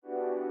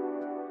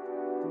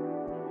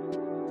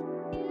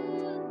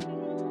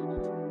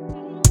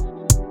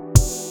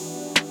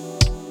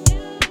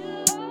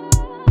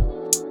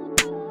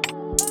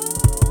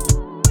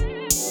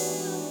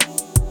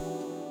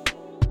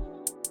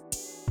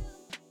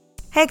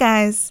Hey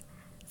guys,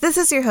 this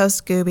is your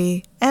host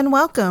Gooby, and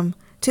welcome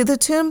to the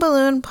Toon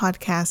Balloon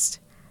Podcast,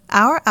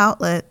 our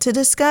outlet to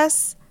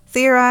discuss,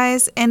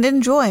 theorize, and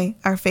enjoy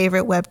our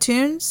favorite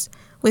webtoons,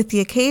 with the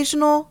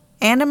occasional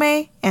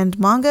anime and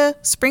manga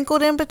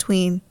sprinkled in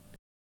between.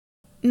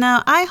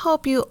 Now, I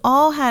hope you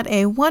all had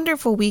a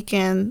wonderful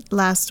weekend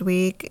last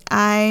week.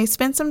 I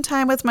spent some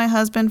time with my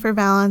husband for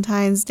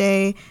Valentine's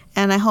Day,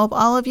 and I hope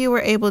all of you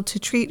were able to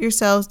treat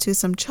yourselves to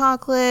some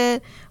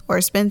chocolate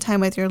or spend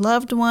time with your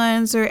loved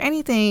ones or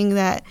anything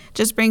that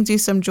just brings you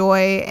some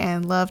joy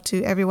and love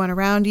to everyone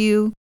around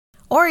you,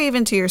 or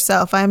even to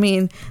yourself. I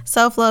mean,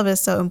 self-love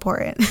is so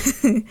important.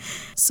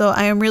 So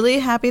I am really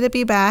happy to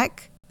be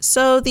back.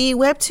 So the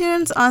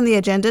webtoons on the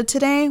agenda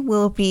today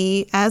will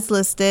be, as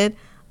listed,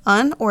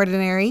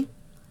 Unordinary,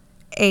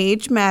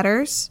 Age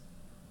Matters,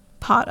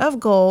 Pot of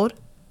Gold,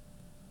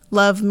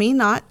 Love Me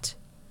Not,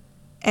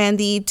 and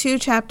the 2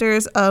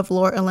 chapters of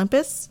Lore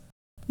Olympus.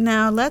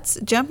 Now let's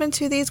jump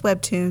into these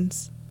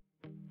webtoons.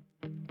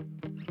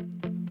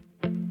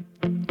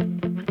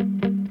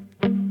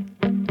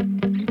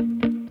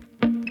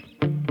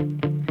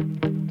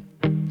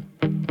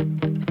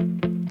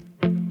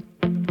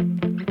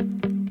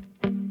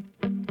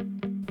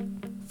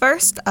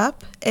 First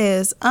up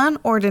is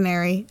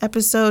Unordinary,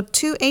 episode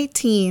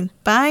 218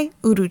 by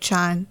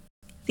Uru-chan.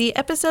 The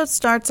episode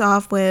starts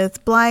off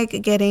with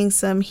Blyke getting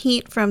some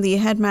heat from the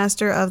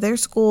headmaster of their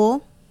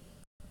school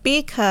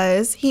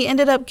because he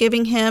ended up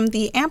giving him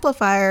the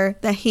amplifier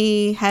that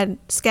he had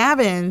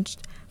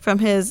scavenged from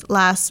his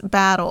last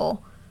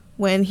battle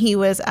when he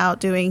was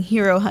out doing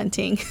hero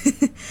hunting.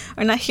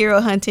 Or not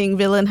hero hunting,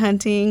 villain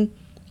hunting,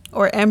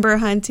 or ember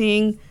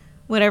hunting,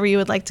 whatever you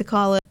would like to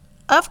call it.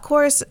 Of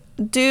course,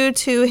 due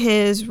to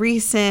his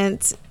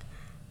recent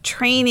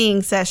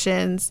training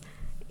sessions,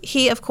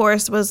 he, of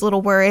course, was a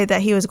little worried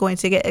that he was going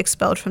to get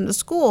expelled from the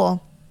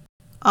school.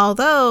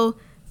 Although,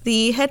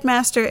 the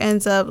headmaster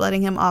ends up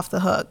letting him off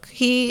the hook.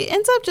 He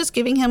ends up just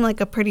giving him like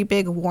a pretty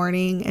big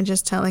warning and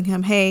just telling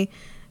him, hey,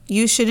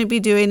 you shouldn't be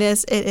doing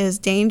this. It is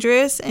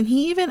dangerous. And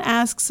he even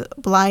asks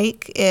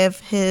Blyke if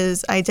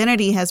his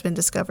identity has been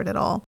discovered at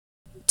all.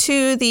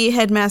 To the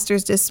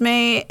headmaster's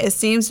dismay, it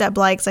seems that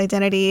Blyke's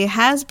identity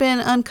has been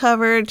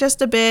uncovered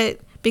just a bit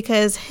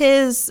because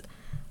his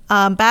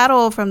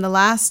battle from the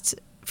last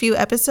few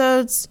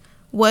episodes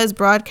was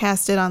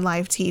broadcasted on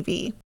live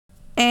TV.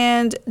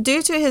 And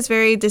due to his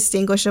very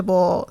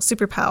distinguishable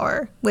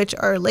superpower, which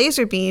are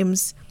laser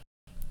beams,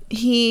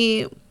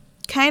 he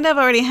kind of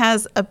already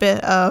has a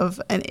bit of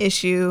an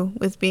issue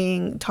with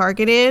being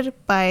targeted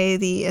by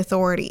the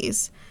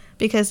authorities,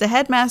 because the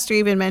headmaster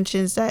even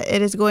mentions that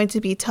it is going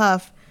to be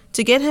tough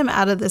to get him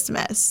out of this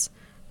mess,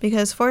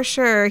 because for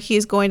sure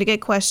he's going to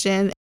get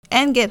questioned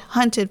and get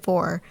hunted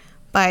for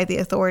by the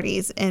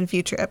authorities in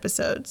future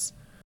episodes.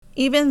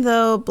 Even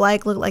though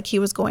Blyke looked like he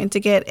was going to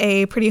get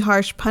a pretty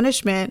harsh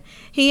punishment,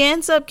 he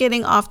ends up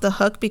getting off the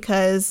hook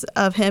because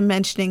of him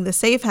mentioning the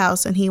safe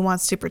house and he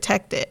wants to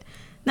protect it.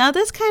 Now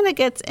this kind of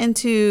gets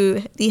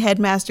into the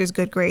headmaster's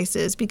good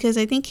graces, because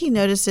I think he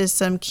notices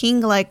some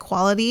king-like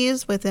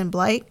qualities within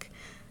Blyke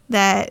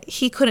that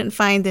he couldn't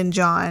find in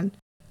John.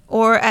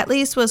 Or at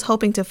least was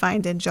hoping to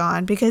find in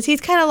John, because he's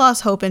kind of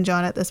lost hope in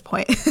John at this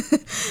point.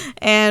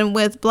 And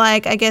with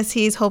Blyke, I guess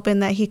he's hoping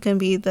that he can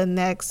be the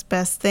next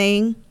best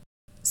thing.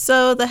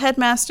 So the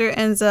headmaster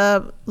ends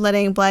up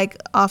letting Blyke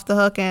off the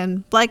hook,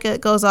 and Blyke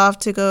goes off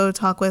to go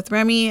talk with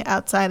Remy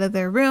outside of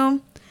their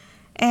room.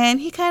 And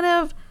he kind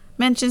of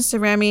mentions to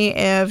Remy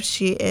if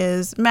she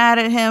is mad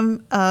at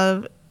him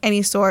of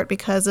any sort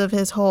because of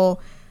his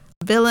whole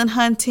villain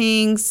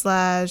hunting /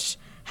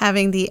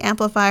 having the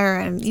amplifier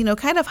and,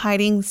 kind of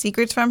hiding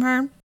secrets from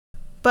her.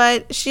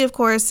 But she, of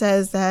course,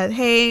 says that,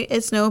 hey,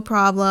 it's no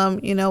problem.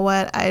 You know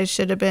what? I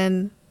should have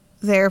been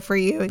there for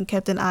you and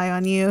kept an eye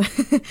on you.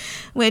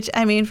 Which,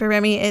 I mean, for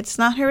Remy, it's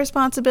not her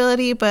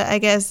responsibility, but I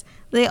guess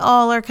they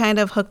all are kind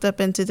of hooked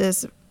up into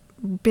this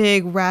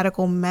big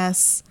radical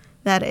mess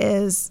that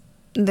is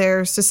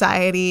their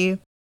society.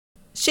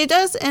 She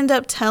does end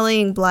up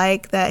telling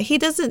Blyke that he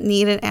doesn't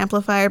need an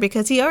amplifier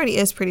because he already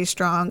is pretty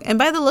strong. And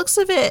by the looks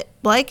of it,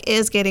 Blyke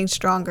is getting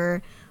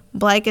stronger.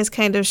 Blyke is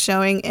kind of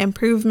showing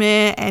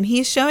improvement, and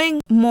he's showing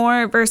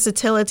more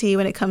versatility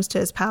when it comes to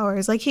his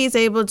powers. Like, he's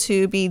able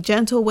to be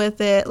gentle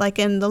with it. Like,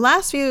 in the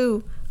last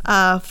few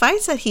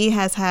fights that he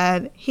has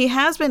had, he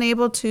has been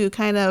able to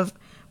kind of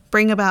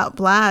bring about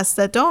blasts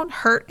that don't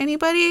hurt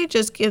anybody,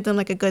 just give them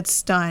like a good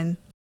stun.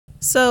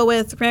 So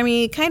with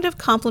Remy kind of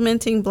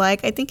complimenting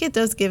Blyke, I think it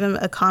does give him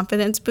a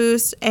confidence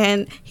boost,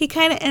 and he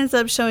kind of ends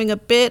up showing a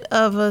bit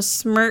of a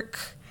smirk,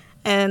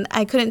 and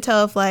I couldn't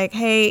tell if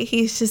hey,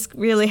 he's just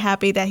really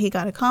happy that he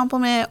got a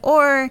compliment,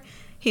 or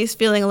he's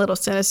feeling a little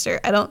sinister.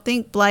 I don't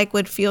think Blyke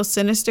would feel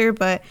sinister,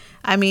 but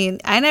I mean,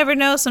 I never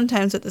know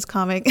sometimes with this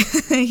comic.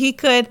 He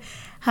could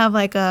have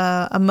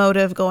a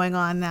motive going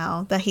on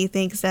now that he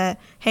thinks that,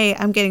 hey,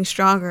 I'm getting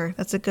stronger.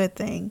 That's a good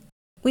thing.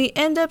 We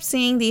end up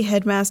seeing the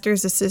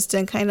headmaster's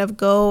assistant kind of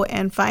go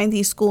and find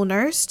the school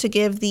nurse to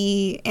give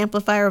the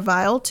amplifier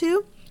vial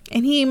to.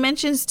 And he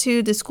mentions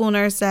to the school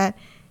nurse that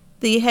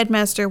the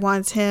headmaster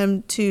wants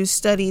him to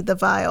study the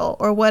vial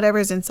or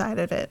whatever's inside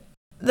of it.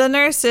 The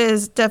nurse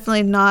is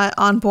definitely not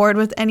on board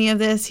with any of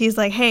this. He's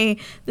like, hey,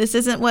 this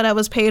isn't what I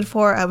was paid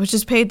for. I was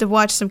just paid to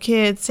watch some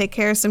kids, take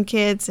care of some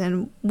kids,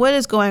 and what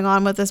is going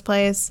on with this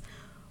place?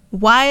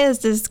 Why is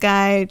this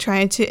guy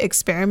trying to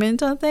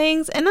experiment on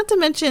things? And not to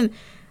mention,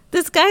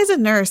 this guy's a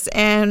nurse,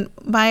 and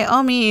by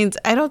all means,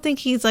 I don't think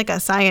he's like a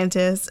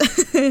scientist.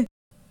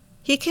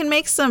 He can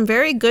make some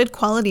very good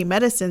quality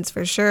medicines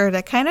for sure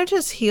that kind of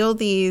just heal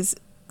these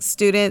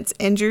students'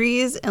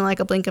 injuries in like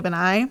a blink of an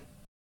eye.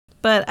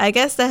 But I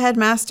guess the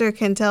headmaster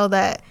can tell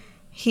that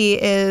he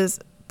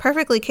is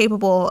perfectly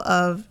capable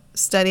of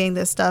studying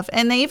this stuff.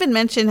 And they even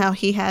mention how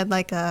he had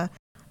like a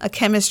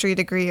chemistry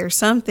degree or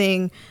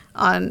something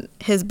on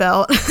his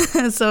belt.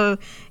 So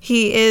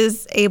he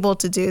is able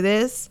to do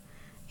this.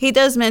 He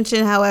does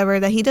mention, however,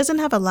 that he doesn't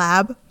have a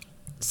lab.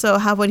 So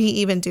how would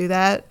he even do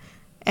that?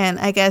 And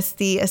I guess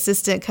the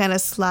assistant kind of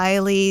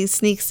slyly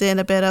sneaks in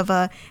a bit of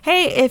a,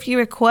 hey, if you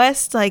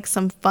request like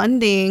some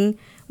funding,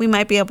 we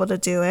might be able to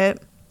do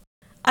it.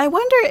 I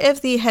wonder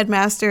if the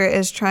headmaster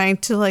is trying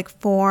to like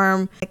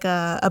form like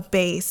a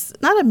base,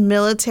 not a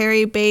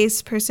military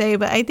base per se,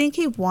 but I think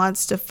he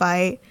wants to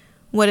fight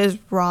what is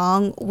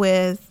wrong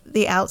with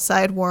the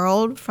outside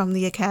world from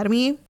the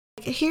academy.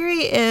 Here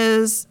he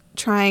is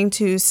trying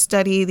to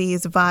study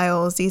these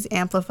vials, these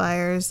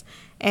amplifiers,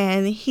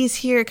 and he's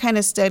here kind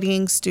of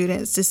studying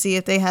students to see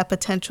if they have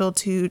potential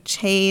to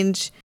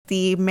change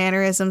the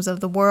mannerisms of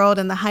the world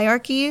and the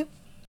hierarchy.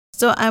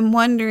 So I'm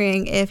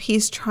wondering if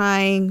he's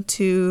trying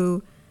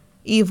to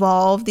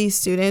evolve these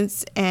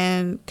students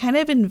and kind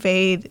of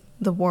invade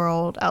the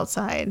world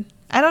outside.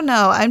 I don't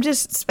know. I'm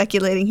just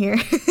speculating here.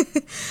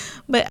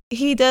 But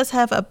he does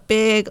have a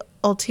big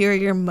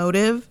ulterior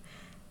motive.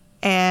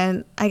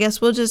 And I guess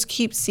we'll just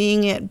keep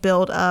seeing it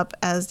build up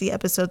as the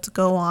episodes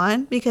go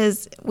on,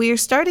 because we are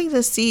starting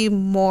to see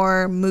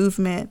more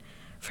movement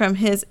from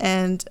his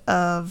end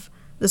of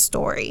the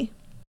story.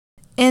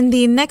 In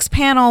the next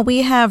panel,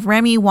 we have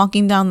Remy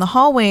walking down the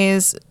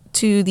hallways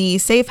to the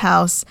safe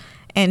house,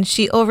 and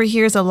she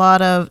overhears a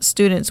lot of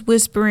students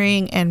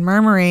whispering and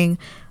murmuring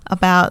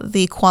about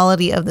the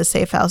quality of the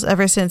safe house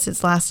ever since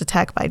its last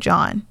attack by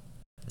John.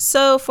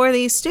 So for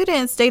these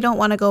students, they don't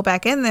want to go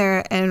back in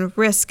there and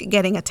risk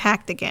getting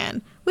attacked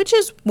again, which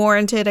is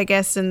warranted, I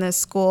guess, in this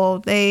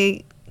school.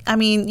 You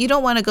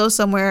don't want to go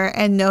somewhere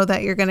and know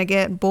that you're going to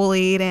get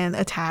bullied and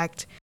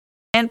attacked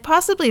and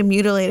possibly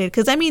mutilated,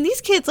 because,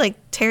 these kids,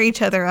 tear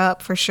each other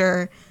up for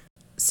sure.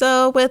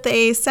 So with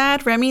a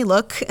sad Remy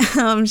look,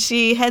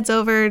 she heads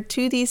over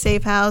to the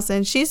safe house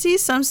and she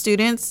sees some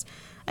students.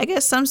 I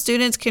guess some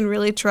students can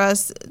really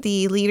trust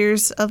the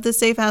leaders of the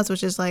safe house,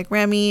 which is like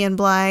Remy and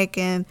Blyke.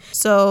 And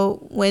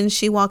so when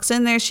she walks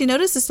in there, she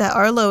notices that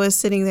Arlo is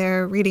sitting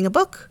there reading a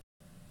book.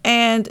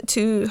 And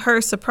to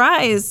her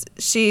surprise,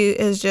 she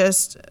is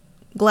just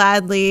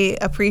gladly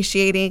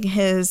appreciating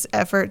his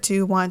effort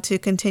to want to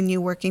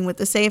continue working with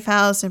the safe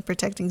house and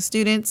protecting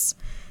students.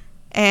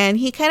 And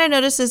he kind of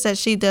notices that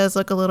she does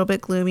look a little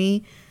bit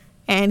gloomy,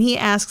 and he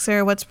asks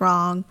her what's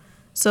wrong.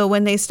 So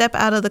when they step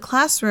out of the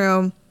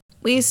classroom,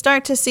 we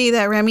start to see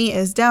that Remy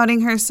is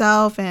doubting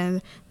herself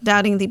and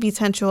doubting the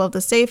potential of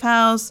the safe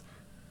house.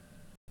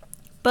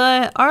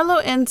 But Arlo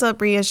ends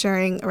up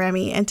reassuring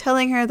Remy and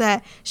telling her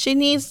that she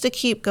needs to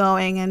keep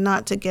going and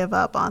not to give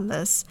up on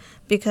this,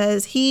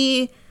 because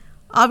he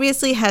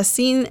obviously has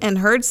seen and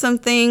heard some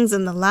things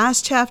in the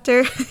last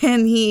chapter,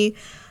 and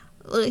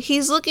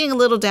he's looking a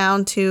little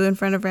down too in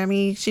front of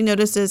Remy. She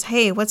notices,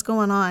 hey, what's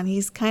going on?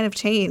 He's kind of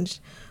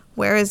changed.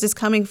 Where is this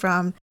coming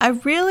from? I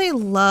really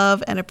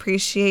love and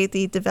appreciate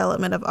the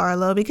development of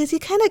Arlo, because he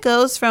kind of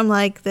goes from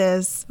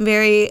this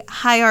very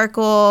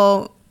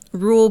hierarchical,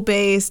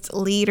 rule-based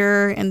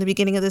leader in the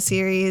beginning of the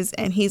series,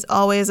 and he's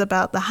always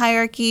about the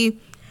hierarchy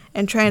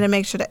and trying to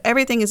make sure that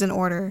everything is in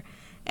order.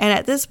 And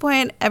at this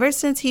point, ever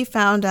since he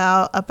found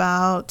out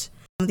about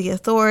the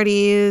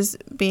authorities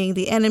being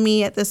the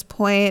enemy at this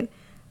point,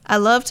 I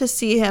love to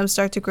see him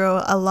start to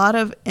grow a lot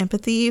of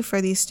empathy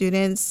for these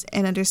students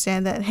and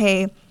understand that,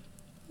 hey,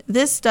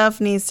 this stuff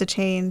needs to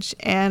change,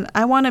 and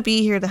I want to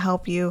be here to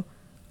help you.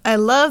 I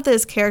love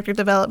this character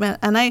development,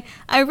 and I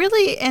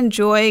really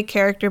enjoy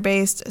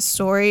character-based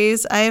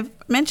stories. I've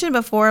mentioned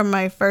before in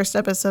my first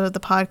episode of the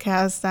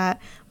podcast that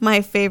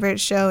my favorite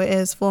show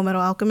is Full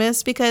Metal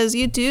Alchemist, because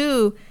you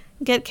do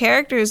get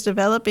characters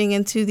developing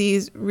into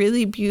these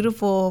really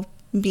beautiful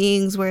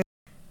beings where,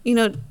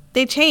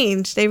 they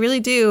change. They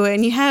really do.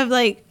 And you have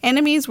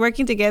enemies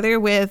working together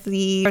with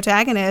the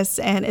protagonists,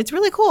 and it's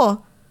really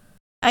cool.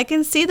 I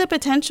can see the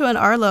potential in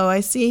Arlo.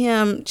 I see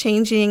him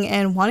changing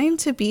and wanting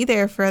to be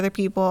there for other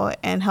people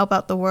and help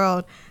out the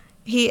world.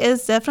 He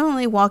is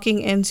definitely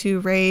walking into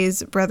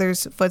Ray's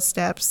brother's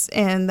footsteps,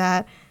 and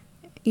that,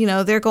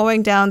 they're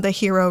going down the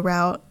hero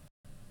route.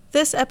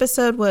 This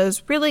episode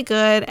was really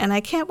good, and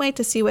I can't wait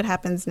to see what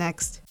happens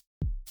next.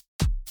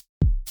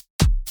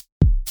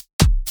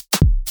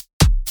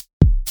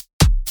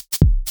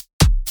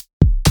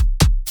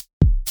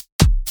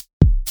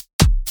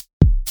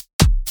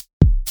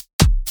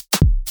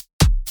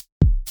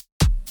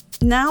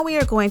 Now we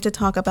are going to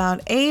talk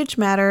about Age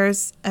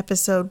Matters,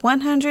 episode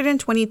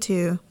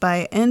 122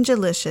 by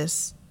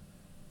Angelicious.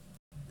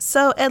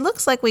 So it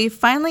looks like we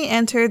finally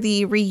entered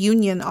the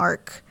reunion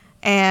arc.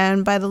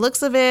 And by the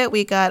looks of it,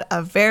 we got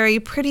a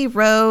very pretty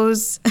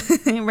Rose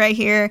right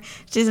here.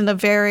 She's in a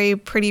very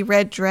pretty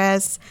red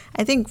dress.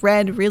 I think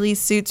red really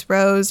suits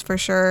Rose for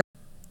sure.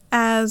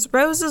 As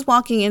Rose is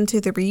walking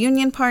into the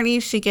reunion party,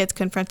 she gets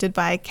confronted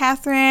by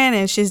Catherine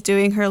and she's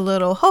doing her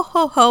little ho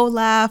ho ho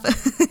laugh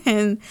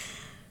and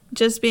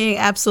just being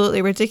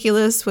absolutely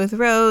ridiculous with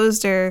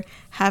Rose. They're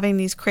having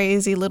these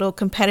crazy little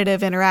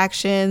competitive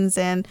interactions,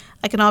 and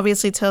I can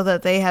obviously tell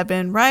that they have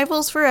been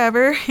rivals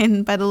forever.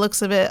 And by the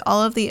looks of it,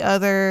 all of the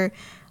other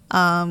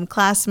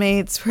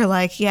classmates were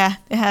like, yeah,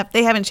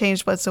 they haven't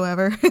changed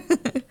whatsoever.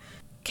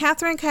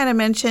 Catherine kind of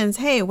mentions,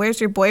 hey, where's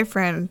your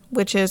boyfriend?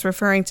 Which is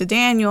referring to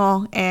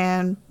Daniel.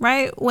 And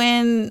right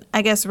when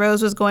I guess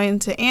Rose was going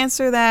to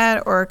answer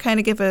that or kind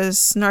of give a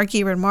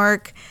snarky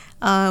remark,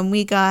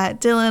 we got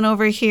Dylan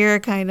over here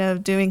kind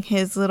of doing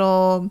his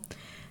little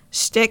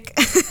shtick,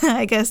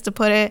 I guess to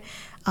put it,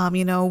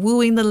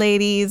 wooing the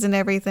ladies and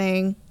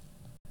everything.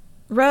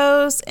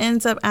 Rose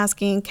ends up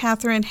asking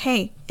Catherine,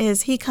 hey,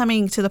 is he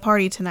coming to the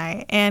party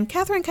tonight? And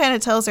Catherine kind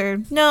of tells her,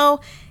 no,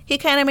 he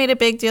kind of made a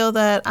big deal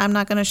that I'm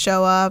not going to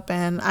show up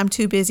and I'm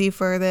too busy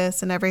for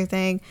this and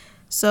everything.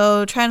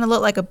 So trying to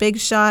look like a big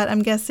shot,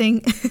 I'm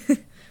guessing.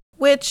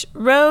 Which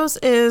Rose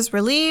is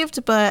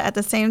relieved, but at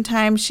the same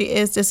time, she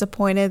is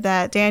disappointed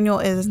that Daniel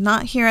is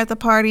not here at the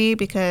party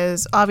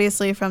because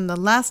obviously from the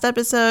last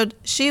episode,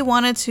 she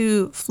wanted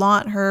to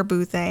flaunt her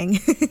boo thing.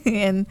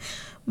 And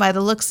by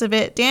the looks of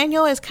it,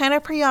 Daniel is kind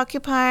of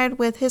preoccupied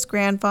with his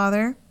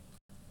grandfather.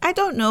 I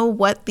don't know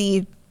what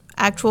the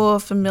actual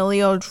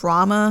familial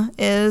drama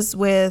is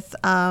with,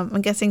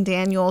 I'm guessing,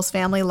 Daniel's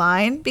family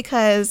line,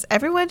 because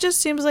everyone just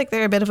seems like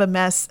they're a bit of a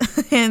mess.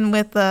 And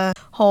with the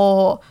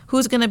whole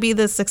who's going to be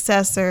the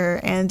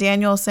successor and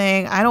Daniel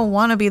saying, I don't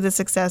want to be the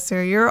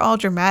successor, you're all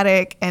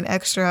dramatic and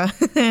extra.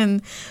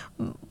 And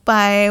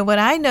by what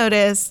I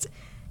noticed,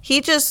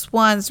 he just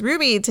wants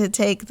Ruby to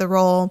take the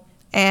role,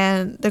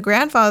 and the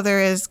grandfather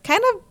is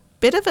kind of a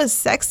bit of a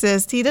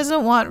sexist. He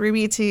doesn't want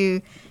Ruby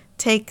to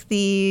take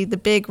the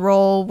big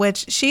role,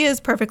 which she is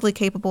perfectly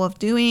capable of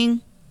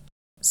doing.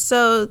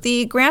 So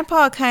the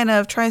grandpa kind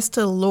of tries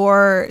to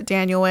lure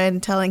Daniel in,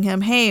 telling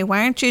him, hey,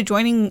 why aren't you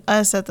joining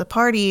us at the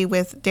party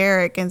with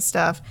Derek and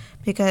stuff?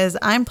 Because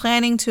I'm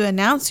planning to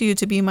announce you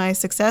to be my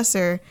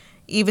successor,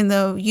 even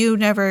though you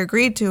never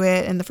agreed to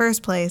it in the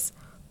first place.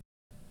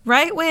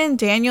 Right when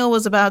Daniel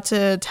was about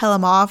to tell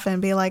him off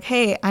and be like,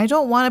 hey, I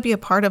don't want to be a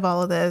part of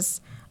all of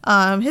this,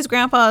 his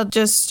grandpa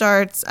just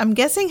starts, I'm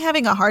guessing,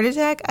 having a heart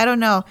attack. I don't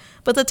know.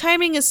 But the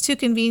timing is too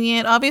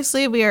convenient.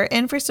 Obviously, we are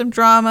in for some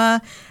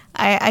drama.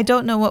 I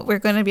don't know what we're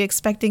going to be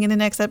expecting in the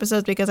next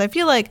episode because I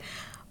feel like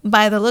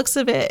by the looks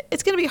of it,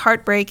 it's going to be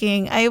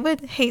heartbreaking. I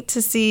would hate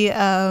to see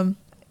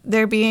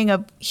there being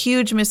a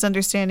huge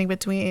misunderstanding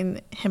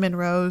between him and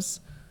Rose.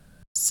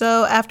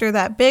 So after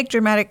that big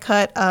dramatic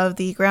cut of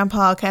the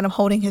grandpa kind of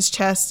holding his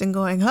chest and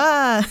going,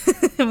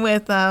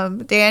 with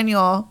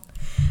Daniel,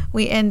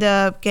 we end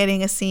up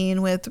getting a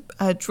scene with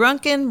a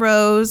drunken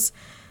Rose.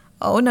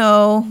 Oh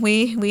no,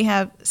 we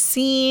have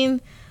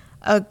seen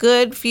a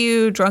good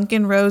few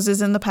drunken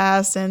Roses in the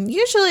past, and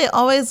usually it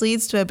always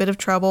leads to a bit of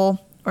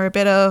trouble or a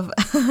bit of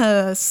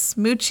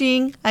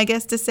smooching, I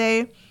guess to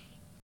say.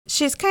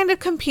 She's kind of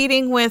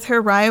competing with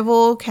her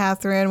rival,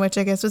 Catherine, which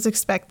I guess was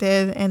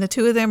expected, and the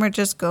two of them are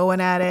just going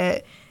at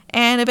it.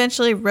 And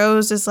eventually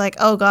Rose is like,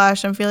 oh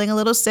gosh, I'm feeling a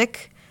little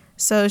sick.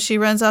 So she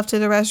runs off to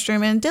the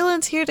restroom, and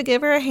Dylan's here to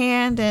give her a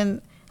hand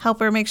and help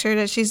her make sure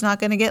that she's not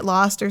going to get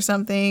lost or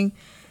something.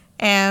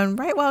 And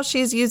right while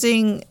she's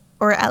using,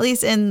 or at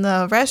least in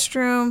the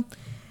restroom,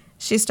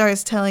 she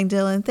starts telling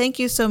Dylan, thank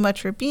you so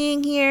much for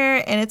being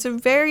here. And it's a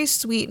very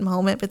sweet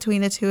moment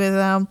between the two of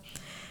them.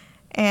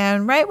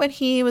 And right when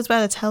he was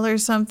about to tell her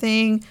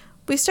something,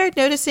 we start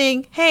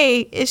noticing, hey,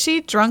 is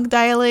she drunk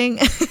dialing?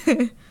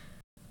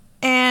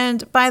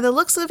 And by the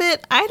looks of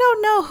it, I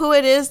don't know who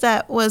it is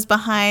that was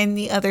behind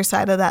the other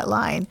side of that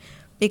line,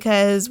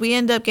 because we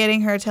end up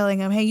getting her telling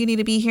him, hey, you need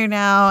to be here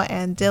now.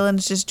 And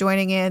Dylan's just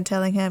joining in,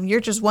 telling him,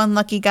 you're just one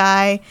lucky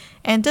guy,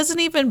 and doesn't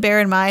even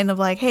bear in mind of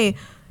like, hey,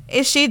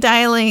 is she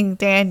dialing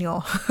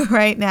Daniel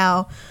right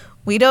now?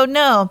 We don't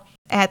know.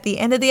 At the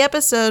end of the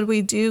episode,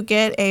 we do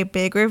get a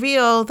big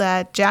reveal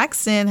that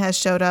Jackson has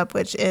showed up,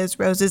 which is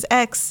Rose's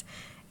ex,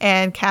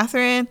 and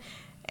Catherine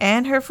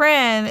and her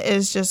friend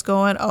is just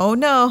going, oh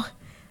no,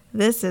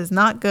 this is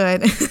not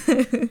good.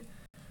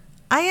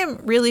 I am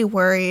really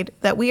worried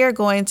that we are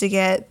going to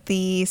get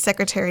the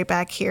secretary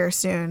back here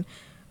soon,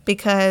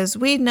 because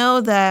we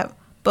know that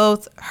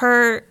both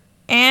her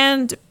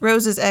and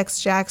Rose's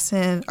ex,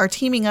 Jackson, are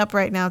teaming up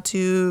right now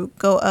to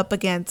go up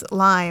against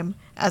Lime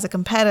as a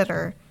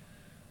competitor.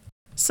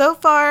 So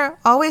far,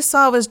 all we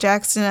saw was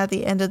Jackson at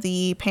the end of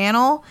the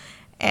panel,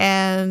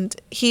 and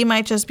he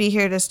might just be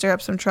here to stir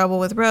up some trouble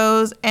with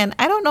Rose. And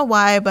I don't know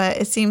why, but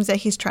it seems that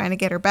he's trying to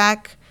get her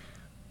back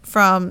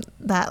from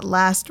that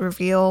last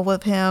reveal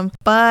with him.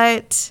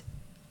 But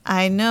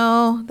I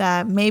know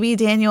that maybe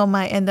Daniel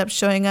might end up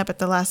showing up at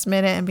the last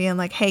minute and being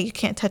like, hey, you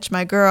can't touch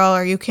my girl,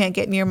 or you can't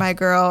get near my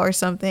girl or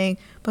something.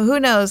 But who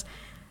knows?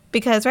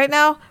 Because right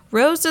now,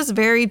 Rose is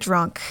very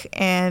drunk,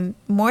 and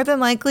more than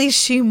likely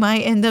she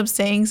might end up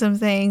saying some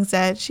things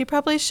that she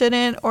probably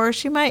shouldn't, or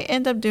she might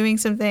end up doing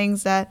some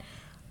things that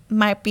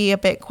might be a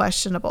bit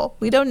questionable.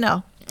 We don't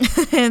know.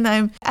 And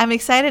I'm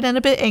excited and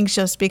a bit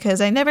anxious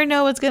because I never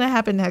know what's going to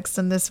happen next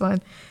in this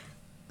one.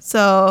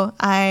 So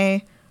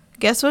I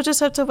guess we'll just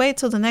have to wait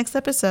till the next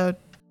episode.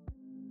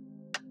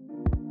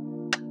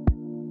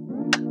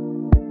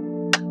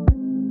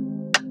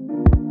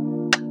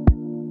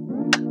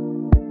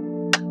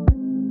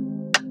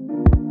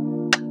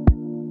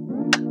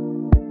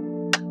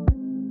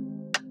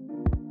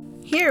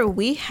 Here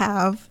we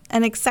have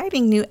an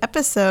exciting new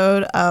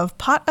episode of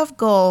Pot of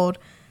Gold,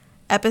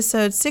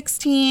 episode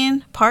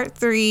 16, part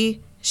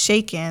 3,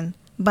 Shaken,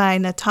 by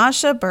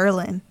Natasha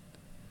Berlin.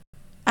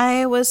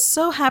 I was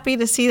so happy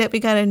to see that we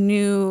got a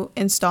new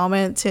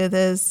installment to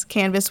this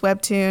Canvas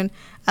webtoon.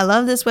 I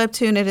love this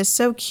webtoon. It is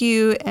so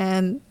cute,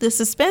 and the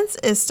suspense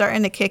is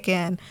starting to kick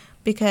in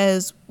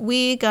because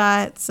we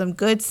got some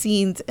good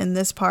scenes in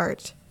this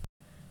part.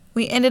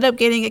 We ended up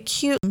getting a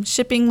cute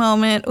shipping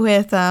moment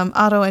with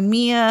Otto and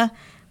Mia.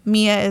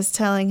 Mia is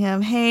telling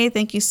him, hey,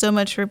 thank you so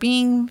much for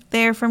being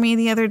there for me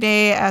the other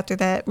day after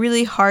that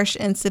really harsh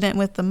incident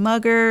with the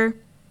mugger.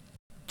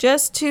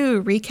 Just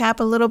to recap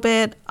a little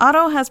bit,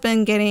 Otto has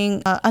been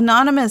getting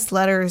anonymous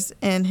letters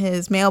in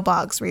his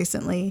mailbox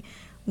recently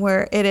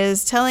where it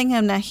is telling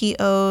him that he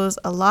owes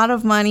a lot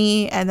of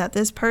money and that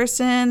this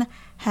person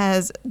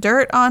has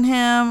dirt on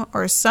him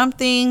or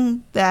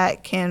something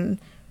that can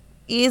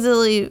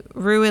easily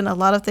ruin a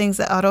lot of things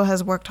that Otto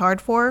has worked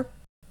hard for.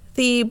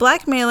 The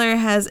blackmailer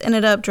has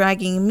ended up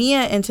dragging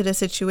Mia into the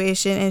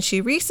situation, and she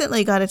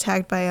recently got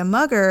attacked by a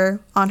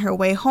mugger on her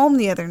way home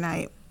the other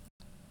night.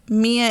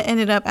 Mia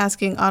ended up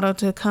asking Otto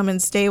to come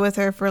and stay with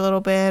her for a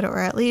little bit, or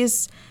at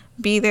least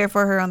be there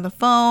for her on the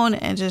phone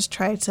and just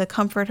try to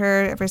comfort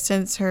her ever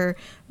since her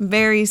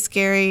very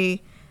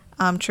scary,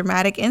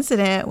 traumatic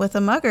incident with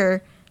a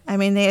mugger. I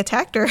mean, they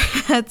attacked her.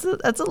 That's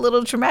a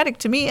little traumatic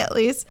to me, at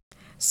least.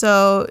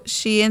 So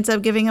she ends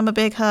up giving him a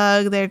big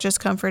hug. They're just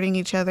comforting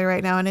each other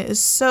right now. And it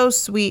is so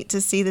sweet to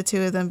see the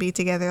two of them be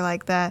together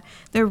like that.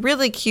 They're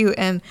really cute.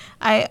 And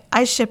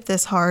I ship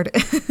this hard.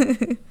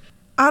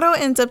 Otto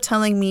ends up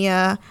telling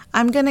Mia,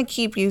 I'm going to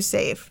keep you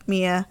safe,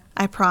 Mia.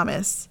 I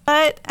promise.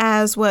 But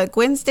as what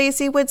Gwen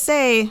Stacy would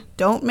say,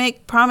 don't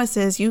make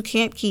promises you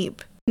can't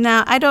keep.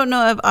 Now, I don't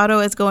know if Otto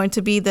is going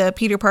to be the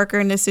Peter Parker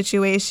in this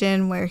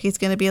situation where he's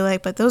going to be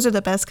like, but those are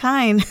the best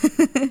kind.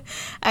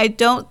 I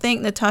don't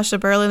think Natasha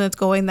Berlin is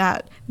going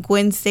that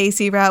Gwen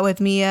Stacy route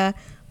with Mia,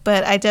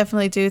 but I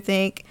definitely do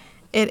think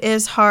it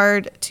is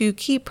hard to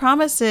keep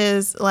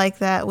promises like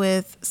that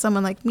with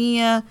someone like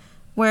Mia,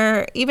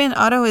 where even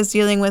Otto is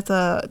dealing with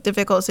a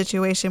difficult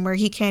situation where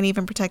he can't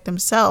even protect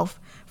himself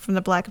from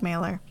the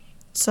blackmailer.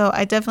 So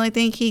I definitely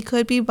think he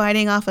could be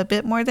biting off a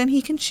bit more than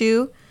he can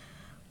chew.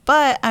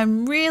 But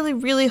I'm really,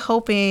 really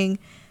hoping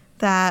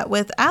that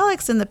with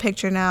Alex in the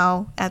picture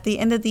now at the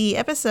end of the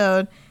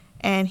episode,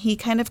 and he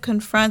kind of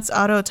confronts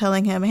Otto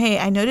telling him, hey,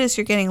 I noticed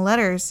you're getting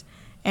letters,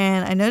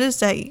 and I noticed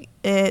that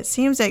it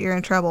seems that you're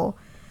in trouble.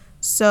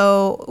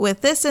 So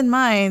with this in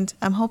mind,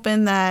 I'm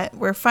hoping that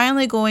we're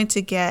finally going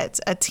to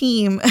get a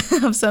team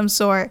of some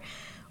sort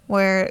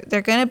where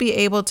they're going to be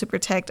able to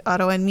protect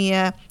Otto and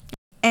Mia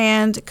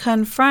and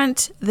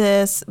confront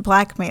this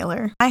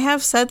blackmailer. I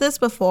have said this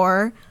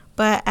before,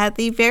 but at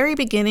the very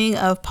beginning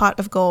of Pot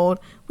of Gold,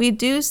 we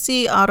do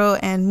see Otto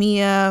and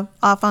Mia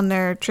off on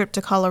their trip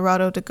to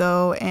Colorado to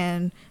go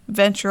and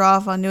venture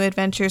off on new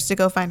adventures to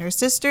go find her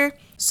sister.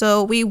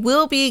 So we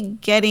will be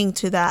getting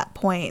to that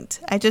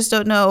point. I just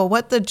don't know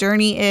what the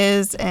journey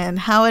is and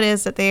how it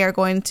is that they are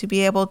going to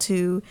be able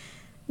to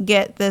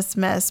get this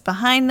mess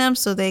behind them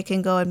so they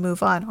can go and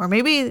move on. Or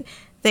maybe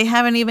they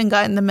haven't even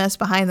gotten the mess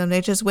behind them. They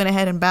just went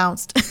ahead and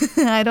bounced.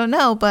 I don't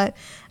know, but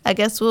I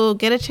guess we'll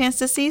get a chance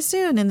to see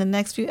soon in the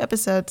next few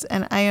episodes.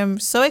 And I am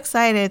so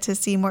excited to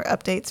see more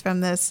updates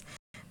from this.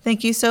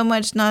 Thank you so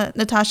much,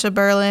 Natasha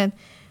Berlin.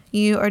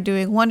 You are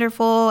doing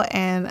wonderful,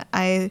 and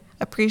I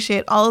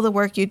appreciate all of the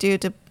work you do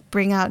to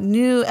bring out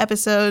new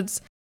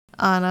episodes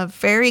on a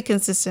very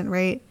consistent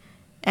rate,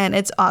 and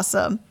it's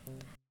awesome.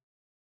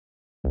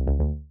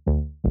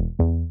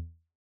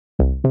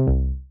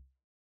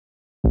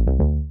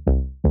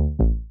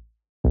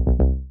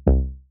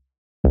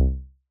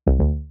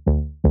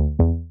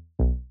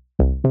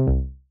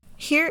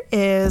 Here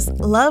is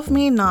Love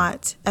Me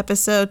Not,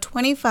 episode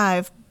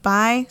 25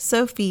 by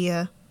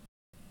Sophia.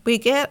 We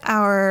get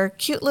our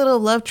cute little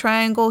love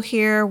triangle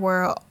here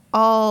where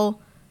all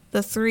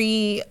the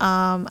three,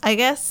 I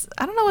guess,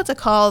 I don't know what to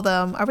call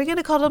them. Are we going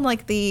to call them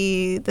like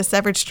the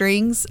severed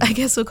strings? I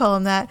guess we'll call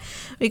them that.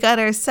 We got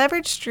our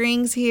severed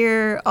strings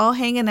here all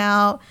hanging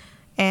out,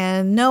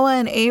 and Noah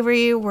and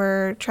Avery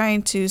were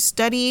trying to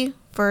study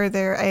for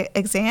their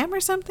exam or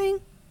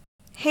something.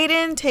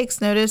 Hayden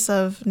takes notice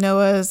of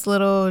Noah's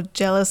little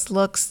jealous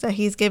looks that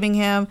he's giving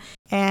him.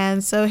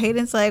 And so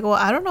Hayden's like, well,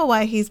 I don't know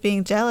why he's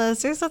being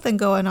jealous. There's nothing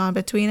going on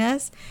between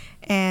us.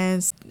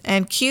 And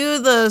cue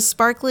the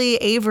sparkly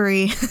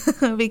Avery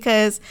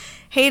because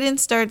Hayden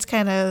starts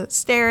kind of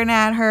staring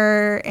at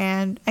her.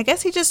 And I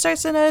guess he just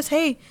starts to notice,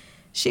 hey,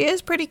 she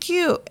is pretty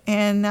cute.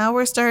 And now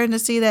we're starting to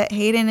see that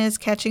Hayden is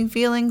catching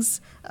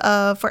feelings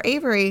for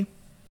Avery.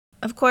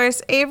 Of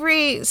course,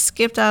 Avery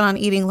skipped out on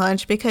eating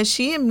lunch because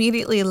she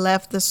immediately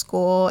left the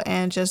school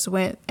and just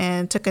went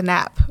and took a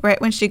nap right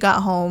when she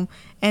got home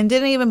and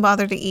didn't even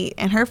bother to eat.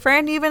 And her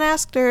friend even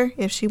asked her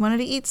if she wanted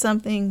to eat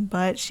something,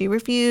 but she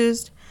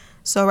refused.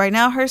 So right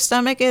now her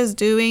stomach is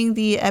doing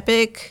the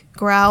epic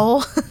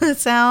growl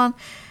sound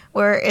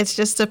where it's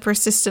just a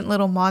persistent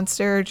little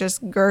monster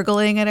just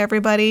gurgling at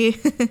everybody.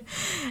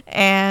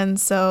 And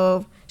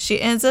so she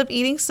ends up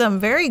eating some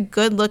very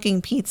good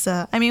looking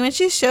pizza. I mean, when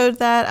she showed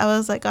that, I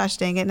was like, gosh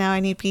dang it, now I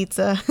need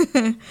pizza.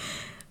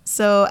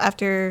 So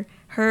after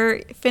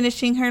her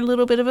finishing her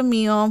little bit of a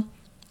meal,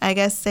 I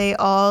guess they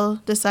all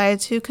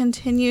decided to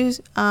continue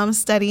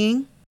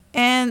studying.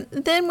 And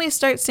then we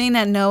start seeing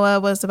that Noah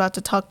was about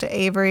to talk to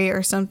Avery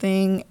or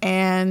something,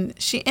 and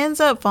she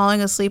ends up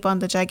falling asleep on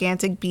the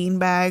gigantic bean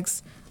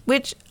bags,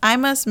 which I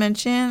must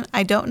mention,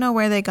 I don't know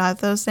where they got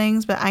those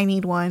things, but I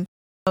need one.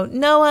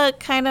 Noah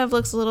kind of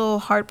looks a little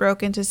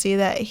heartbroken to see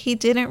that he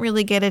didn't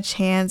really get a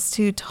chance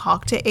to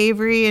talk to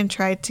Avery and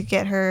try to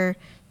get her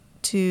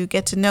to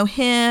get to know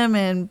him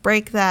and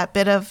break that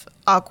bit of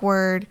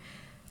awkward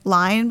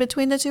line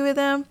between the two of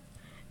them.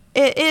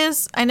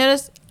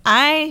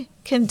 I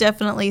can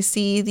definitely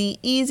see the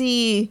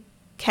easy,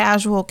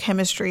 casual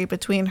chemistry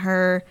between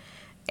her,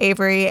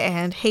 Avery,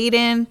 and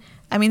Hayden.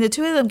 I mean, the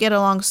two of them get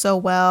along so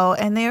well,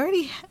 and they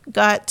already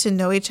got to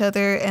know each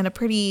other in a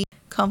pretty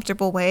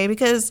comfortable way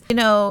because,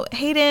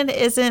 Hayden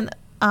isn't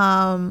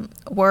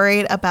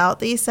worried about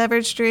these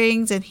severed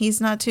strings, and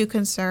he's not too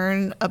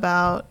concerned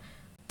about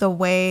the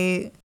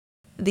way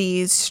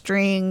these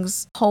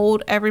strings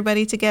hold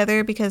everybody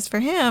together because for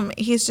him,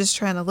 he's just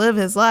trying to live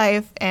his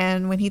life.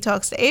 And when he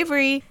talks to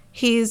Avery,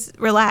 he's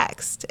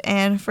relaxed.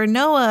 And for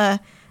Noah,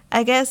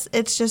 I guess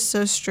it's just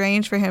so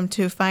strange for him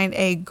to find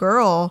a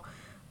girl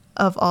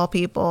of all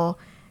people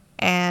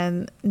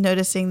and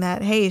noticing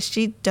that, hey,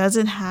 she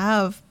doesn't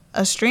have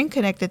a string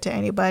connected to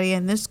anybody,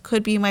 and this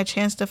could be my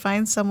chance to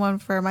find someone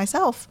for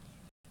myself.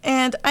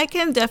 And I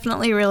can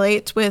definitely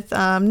relate with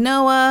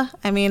Noah.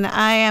 I mean,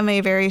 I am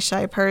a very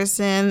shy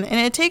person, and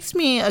it takes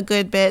me a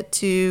good bit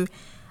to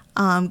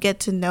get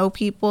to know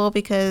people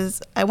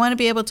because I want to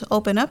be able to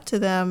open up to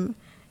them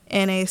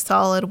in a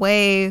solid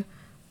way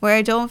where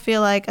I don't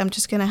feel like I'm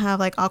just going to have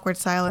like awkward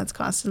silence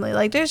constantly.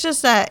 Like there's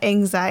just that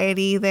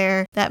anxiety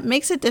there that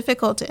makes it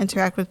difficult to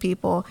interact with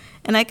people.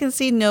 And I can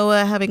see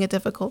Noah having a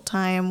difficult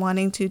time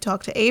wanting to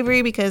talk to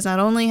Avery because not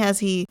only has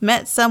he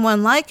met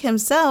someone like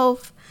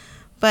himself,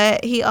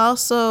 but he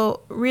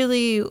also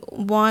really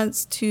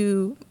wants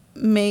to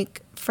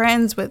make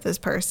friends with this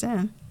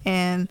person.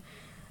 And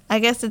I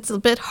guess it's a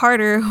bit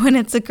harder when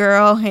it's a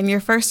girl and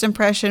your first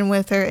impression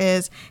with her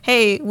is,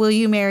 hey, will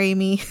you marry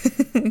me?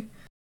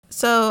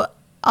 So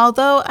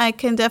although I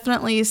can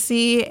definitely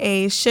see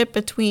a ship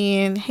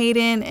between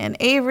Hayden and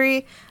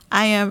Avery,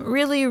 I am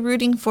really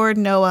rooting for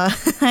Noah.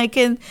 I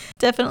can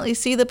definitely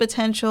see the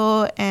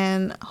potential,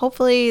 and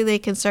hopefully they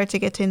can start to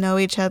get to know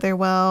each other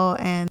well,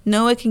 and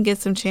Noah can get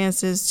some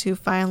chances to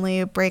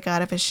finally break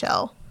out of his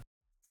shell.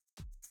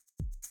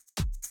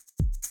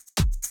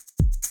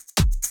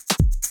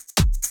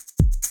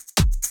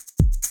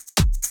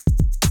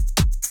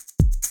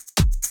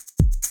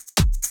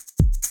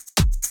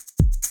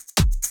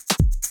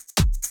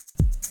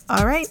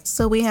 All right,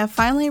 so we have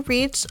finally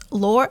reached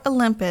Lore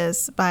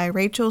Olympus by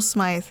Rachel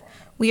Smythe.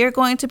 We are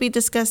going to be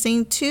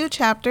discussing 2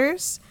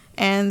 chapters,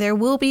 and there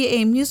will be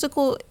a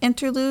musical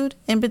interlude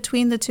in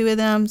between the 2 of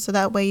them, so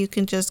that way you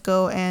can just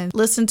go and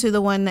listen to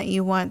the one that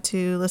you want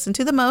to listen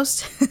to the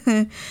most,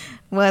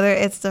 whether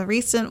it's the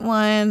recent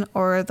one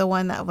or the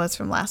one that was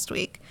from last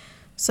week.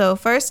 So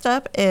first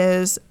up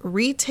is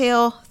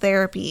Retail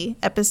Therapy,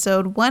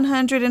 episode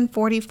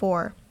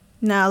 144.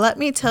 Now, let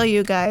me tell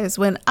you guys,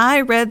 when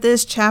I read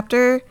this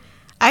chapter,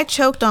 I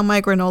choked on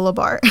my granola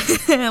bar.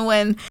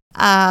 When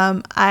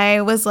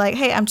I was like,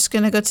 hey, I'm just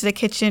going to go to the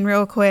kitchen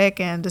real quick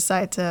and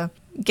decide to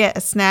get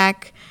a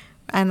snack.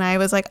 And I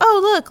was like, oh,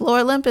 look, Lore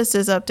Olympus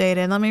is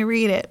updated. Let me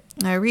read it.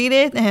 I read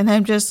it, and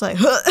I'm just like,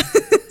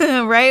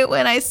 right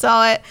when I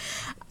saw it,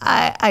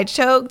 I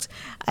choked,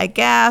 I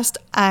gasped,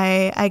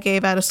 I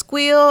gave out a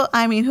squeal.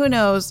 I mean, who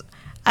knows?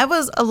 I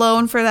was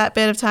alone for that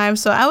bit of time,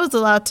 so I was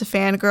allowed to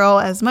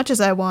fangirl as much as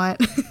I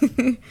want.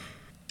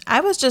 I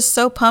was just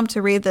so pumped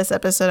to read this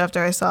episode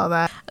after I saw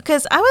that,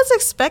 because I was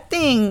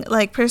expecting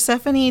like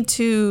Persephone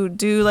to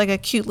do like a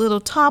cute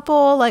little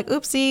topple, like,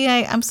 oopsie,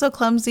 I'm so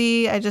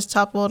clumsy, I just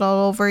toppled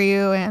all over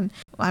you, and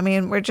I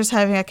mean, we're just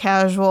having a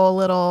casual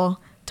little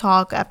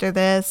talk after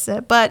this,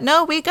 but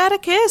no, we got a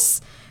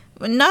kiss.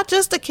 not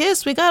just a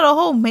kiss, we got a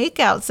whole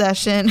makeout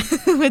session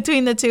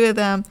between the two of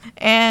them.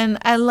 And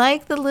I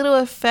like the little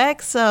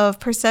effects of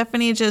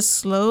Persephone just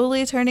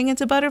slowly turning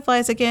into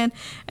butterflies again.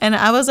 And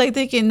I was like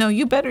thinking, no,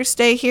 you better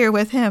stay here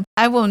with him.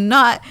 I will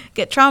not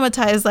get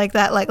traumatized like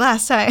that, like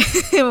last time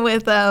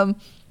with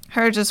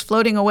her just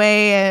floating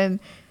away and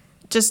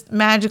just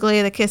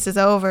magically the kiss is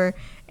over.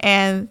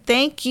 And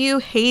thank you,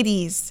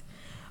 Hades,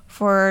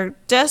 for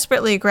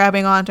desperately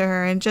grabbing onto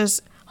her and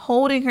just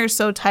holding her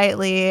so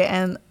tightly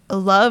and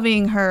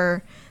loving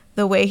her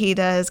the way he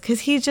does,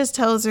 because he just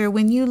tells her,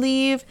 when you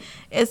leave,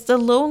 it's the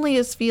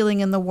loneliest feeling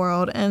in the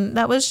world. And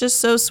that was just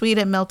so sweet.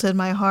 It melted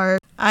my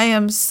heart. I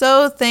am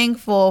so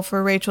thankful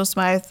for Rachel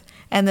Smythe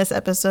and this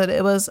episode.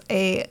 It was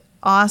a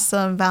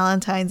awesome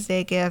Valentine's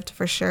Day gift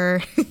for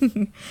sure.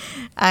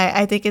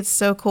 I think it's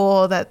so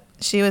cool that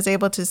she was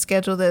able to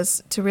schedule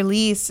this to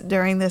release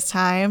during this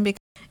time, because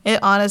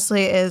it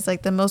honestly is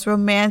like the most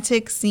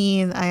romantic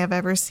scene I have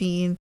ever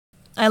seen.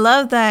 I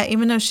love that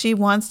even though she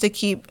wants to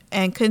keep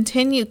and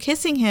continue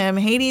kissing him,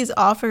 Hades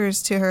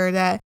offers to her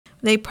that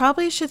they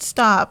probably should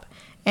stop.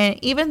 And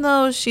even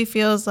though she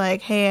feels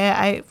like, hey,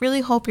 I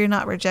really hope you're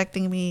not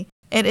rejecting me,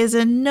 it is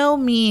in no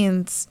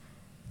means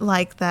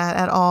like that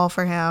at all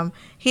for him.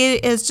 He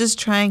is just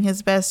trying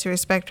his best to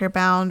respect her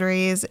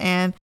boundaries.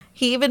 And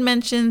he even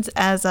mentions,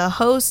 as a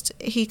host,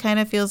 he kind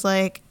of feels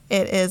like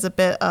it is a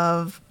bit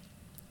of,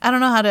 I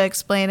don't know how to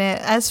explain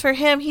it. As for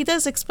him, he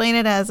does explain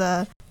it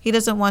as he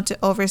doesn't want to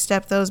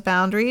overstep those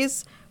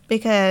boundaries,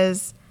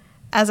 because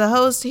as a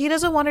host, he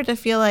doesn't want her to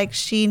feel like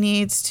she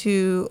needs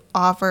to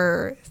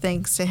offer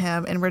things to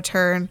him in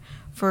return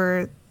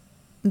for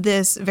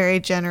this very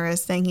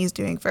generous thing he's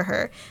doing for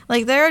her.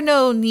 Like, there are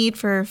no need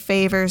for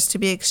favors to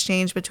be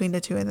exchanged between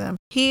the two of them.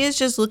 He is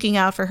just looking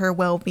out for her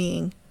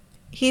well-being.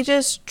 He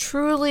just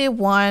truly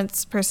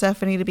wants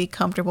Persephone to be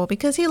comfortable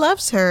because he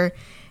loves her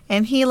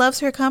and he loves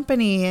her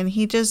company and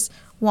he just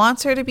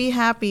wants her to be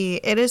happy.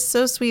 It is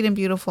so sweet and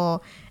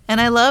beautiful. And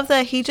I love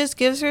that he just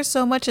gives her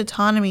so much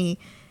autonomy.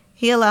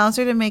 He allows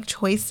her to make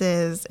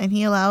choices and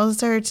he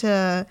allows her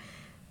to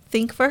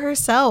think for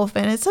herself.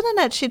 And it's something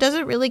that she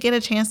doesn't really get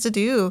a chance to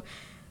do,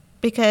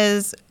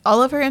 because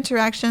all of her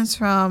interactions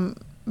from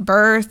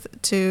birth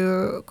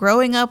to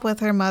growing up with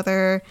her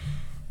mother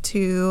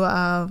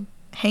to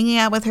hanging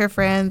out with her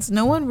friends,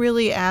 no one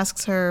really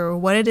asks her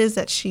what it is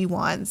that she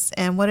wants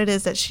and what it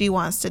is that she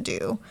wants to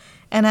do.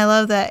 And I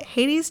love that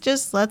Hades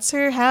just lets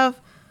her have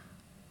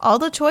all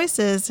the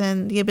choices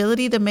and the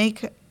ability to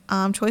make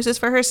choices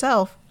for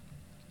herself.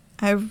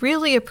 I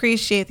really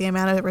appreciate the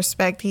amount of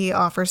respect he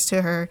offers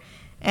to her.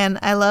 And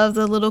I love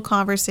the little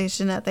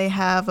conversation that they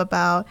have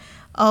about,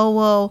 oh,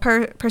 well,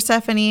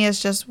 Persephone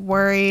is just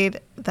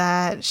worried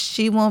that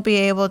she won't be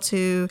able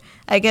to,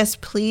 I guess,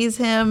 please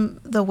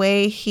him the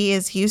way he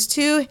is used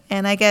to.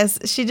 And I guess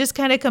she just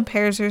kind of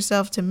compares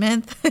herself to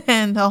Minth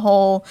and the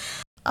whole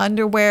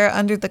underwear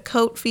under the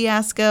coat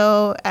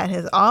fiasco at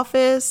his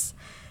office.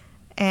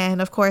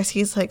 And of course,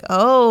 he's like,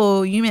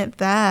 oh, you meant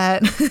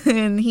that.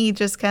 And he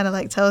just kind of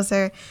like tells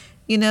her,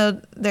 you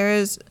know, there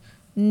is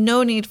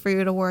no need for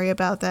you to worry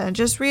about that, and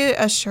just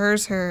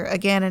reassures her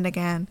again and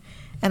again.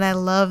 And I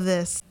love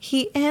this.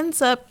 He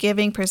ends up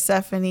giving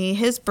Persephone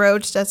his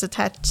brooch that's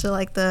attached to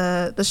like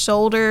the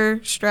shoulder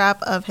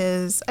strap of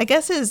his, I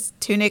guess, his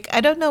tunic.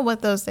 I don't know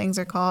what those things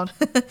are called.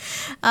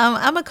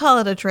 I'm gonna call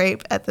it a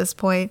drape at this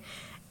point.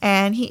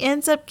 And he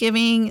ends up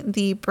giving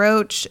the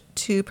brooch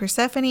to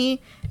Persephone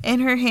in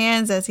her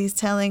hands as he's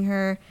telling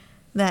her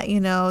that,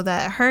 you know,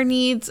 that her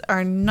needs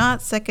are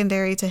not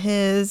secondary to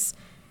his,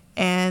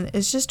 and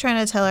is just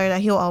trying to tell her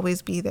that he'll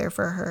always be there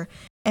for her.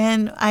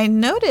 And I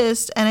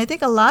noticed, and I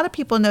think a lot of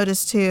people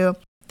noticed too,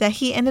 that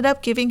he ended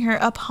up giving her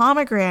a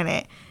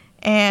pomegranate.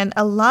 And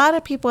a lot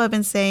of people have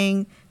been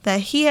saying that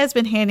he has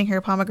been handing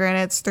her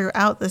pomegranates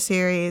throughout the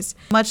series,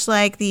 much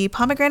like the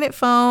pomegranate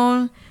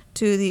phone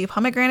to the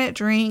pomegranate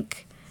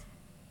drink.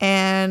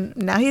 And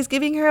now he's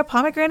giving her a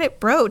pomegranate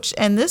brooch.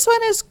 And this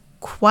one is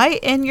quite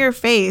in your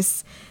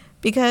face,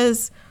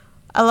 because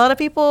a lot of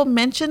people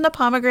mention the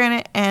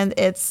pomegranate and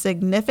its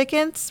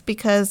significance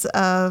because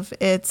of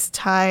its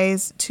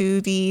ties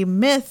to the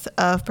myth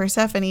of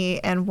Persephone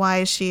and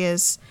why she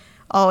is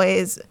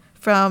always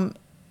from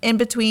in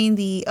between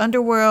the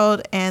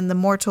underworld and the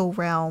mortal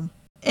realm.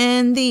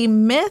 In the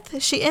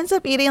myth, she ends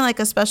up eating like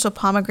a special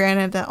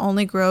pomegranate that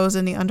only grows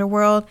in the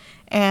underworld.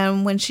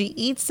 And when she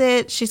eats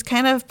it, she's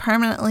kind of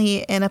permanently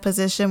in a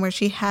position where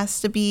she has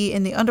to be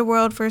in the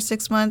underworld for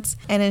 6 months,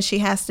 and then she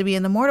has to be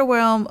in the mortal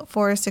realm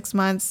for 6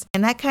 months.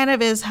 And that kind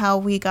of is how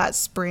we got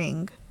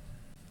spring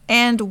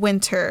and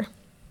winter.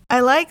 I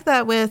like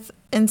that with,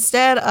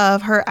 instead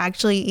of her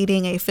actually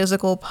eating a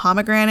physical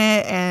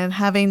pomegranate and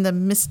having the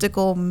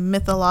mystical,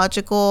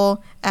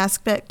 mythological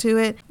aspect to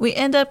it, we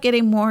end up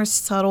getting more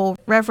subtle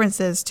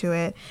references to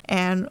it.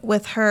 And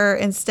with her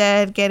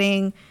instead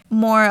getting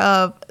more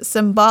of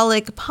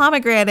symbolic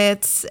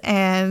pomegranates,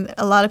 and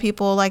a lot of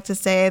people like to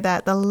say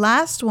that the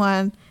last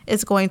one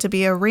it's going to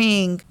be a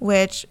ring,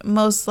 which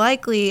most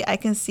likely I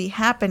can see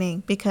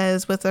happening,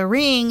 because with a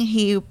ring,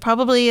 he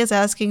probably is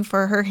asking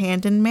for her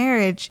hand in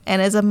marriage,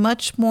 and is a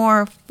much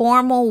more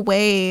formal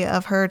way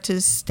of her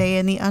to stay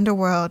in the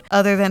underworld,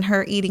 other than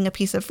her eating a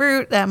piece of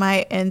fruit that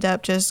might end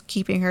up just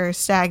keeping her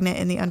stagnant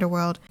in the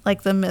underworld,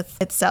 like the myth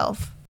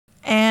itself.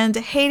 And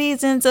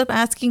Hades ends up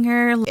asking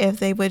her if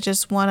they would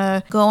just want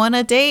to go on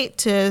a date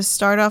to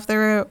start off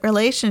their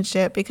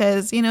relationship,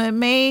 because, you know, it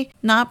may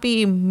not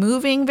be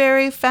moving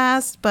very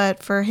fast,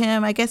 but for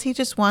him, I guess he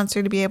just wants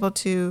her to be able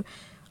to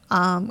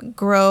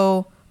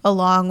grow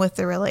along with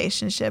the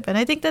relationship. And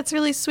I think that's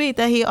really sweet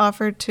that he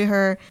offered to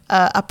her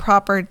a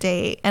proper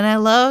date. And I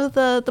love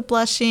the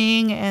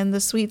blushing and the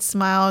sweet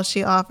smile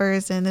she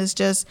offers, and is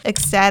just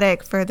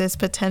ecstatic for this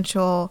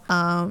potential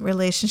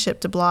relationship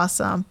to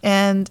blossom.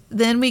 And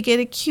then we get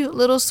a cute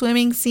little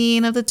swimming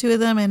scene of the two of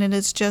them, and it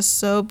is just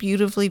so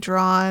beautifully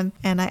drawn,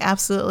 and I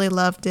absolutely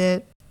loved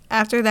it.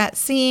 After that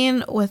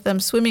scene with them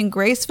swimming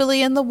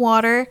gracefully in the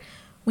water,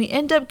 we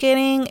end up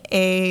getting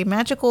a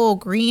magical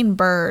green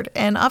bird.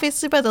 And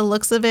obviously by the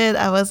looks of it,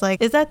 I was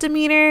like, is that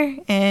Demeter?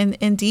 And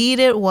indeed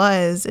it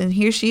was. And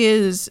here she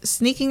is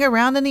sneaking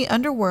around in the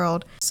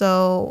underworld.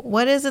 So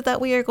what is it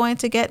that we are going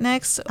to get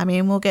next? I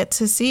mean, we'll get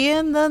to see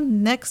in the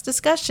next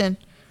discussion.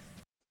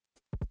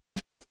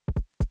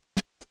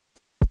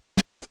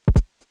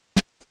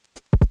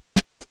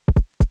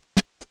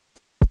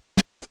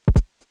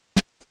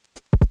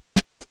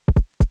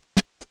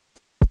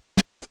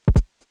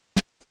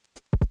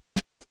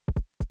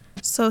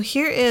 So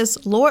here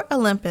is Lore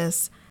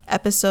Olympus,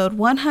 episode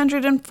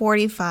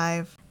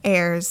 145,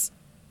 airs.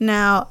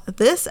 Now,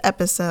 this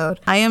episode,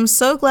 I am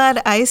so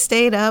glad I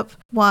stayed up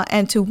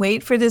and to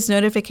wait for this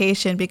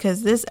notification,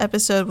 because this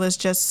episode was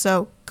just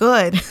so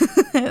good.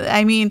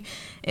 I mean,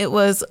 it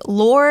was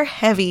lore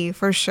heavy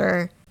for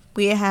sure.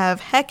 We have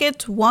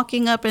Hecate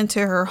walking up into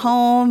her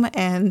home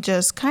and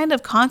just kind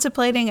of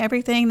contemplating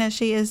everything that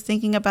she is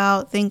thinking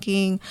about,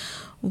 thinking,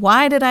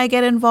 why did I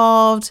get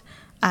involved?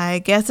 I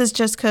guess it's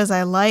just because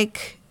I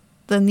like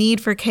the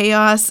need for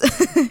chaos.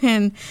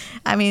 And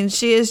I mean,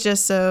 she is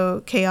just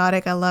so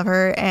chaotic. I love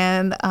her.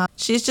 And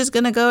she's just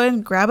going to go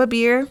and grab a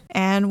beer.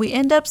 And we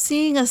end up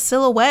seeing a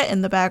silhouette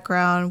in the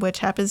background, which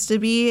happens to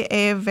be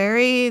a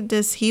very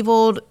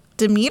disheveled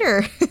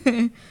Demeter.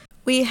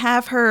 We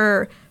have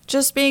her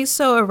just being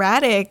so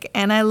erratic,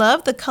 and I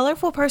love the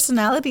colorful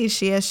personality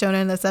she has shown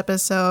in this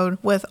episode,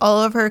 with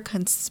all of her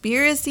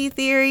conspiracy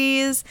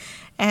theories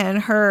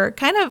and her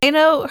kind of, you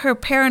know, her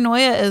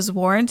paranoia is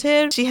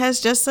warranted. She has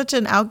just such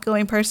an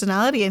outgoing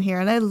personality in here,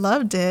 and I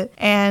loved it.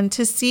 And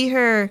to see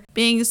her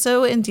being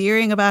so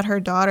endearing about her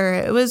daughter,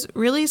 it was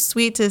really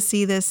sweet to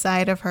see this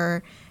side of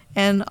her.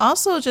 And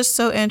also just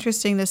so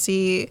interesting to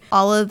see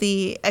all of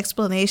the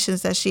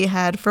explanations that she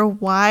had for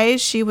why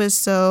she was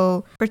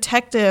so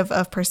protective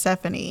of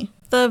Persephone.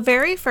 The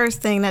very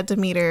first thing that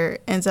Demeter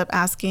ends up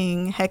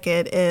asking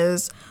Hecate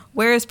is,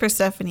 where is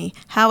Persephone?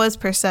 How is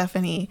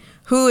Persephone?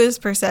 Who is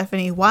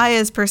Persephone? Why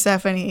is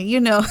Persephone? You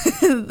know,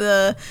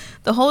 the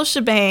whole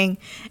shebang.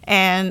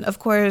 And of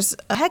course,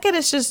 Hecate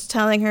is just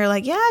telling her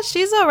like, yeah,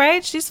 she's all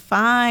right. She's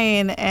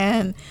fine.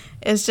 And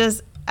it's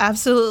just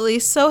absolutely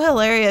so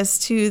hilarious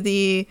to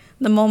the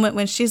moment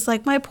when she's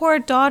like, my poor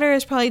daughter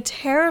is probably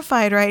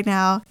terrified right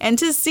now. And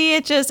to see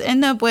it just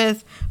end up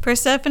with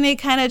Persephone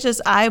kind of just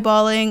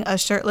eyeballing a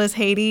shirtless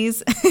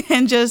Hades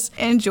and just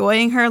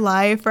enjoying her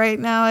life right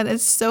now. And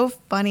it's so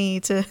funny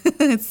to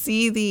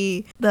see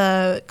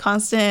the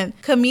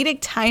constant comedic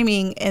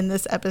timing in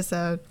this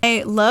episode.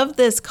 I love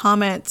this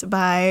comment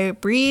by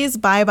Breeze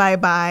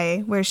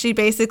Bye, where she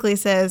basically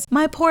says,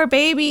 my poor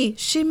baby,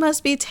 she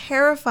must be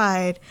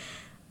terrified.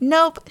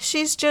 Nope,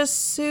 she's just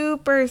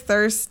super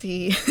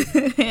thirsty.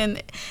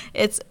 And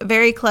it's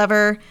very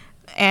clever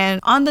and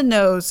on the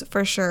nose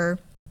for sure.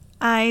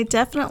 I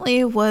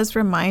definitely was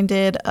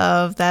reminded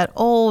of that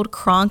old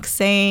Kronk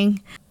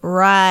saying,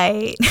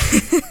 right.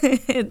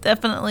 It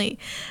definitely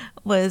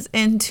was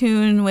in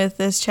tune with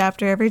this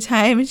chapter every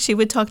time she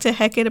would talk to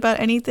Hecate about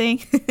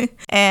anything.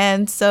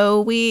 And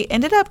so we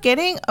ended up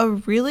getting a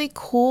really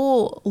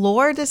cool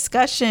lore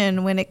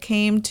discussion when it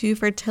came to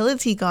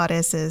fertility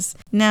goddesses.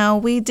 Now,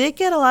 we did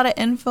get a lot of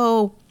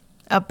info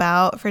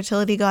about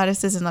fertility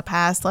goddesses in the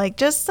past, like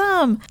just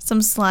some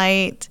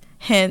slight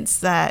hints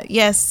that,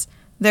 yes,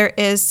 there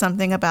is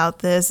something about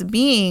this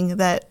being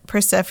that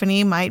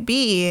Persephone might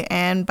be.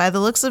 And by the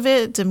looks of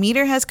it,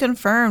 Demeter has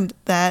confirmed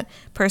that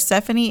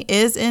Persephone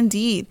is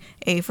indeed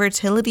a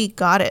fertility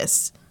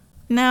goddess.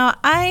 Now,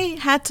 I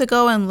had to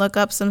go and look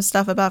up some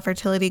stuff about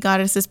fertility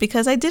goddesses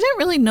because I didn't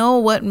really know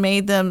what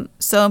made them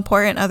so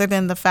important, other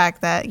than the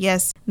fact that,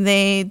 yes,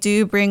 they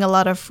do bring a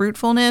lot of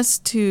fruitfulness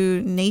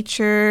to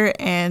nature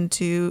and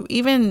to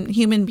even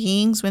human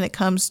beings when it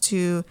comes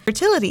to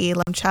fertility,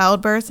 like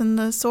childbirth and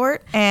the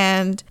sort.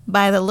 And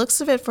by the looks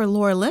of it, for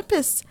Lore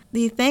Olympus,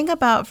 the thing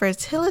about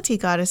fertility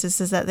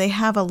goddesses is that they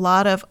have a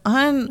lot of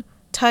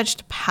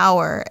untouched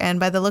power.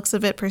 And by the looks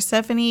of it,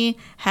 Persephone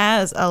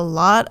has a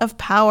lot of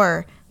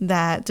power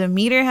that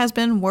Demeter has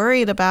been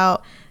worried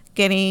about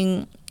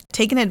getting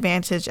taken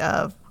advantage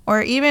of,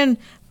 or even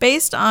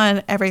based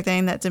on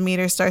everything that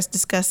Demeter starts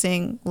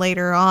discussing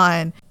later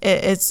on,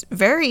 it's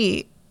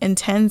very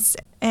intense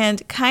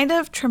and kind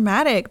of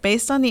traumatic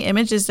based on the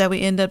images that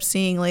we end up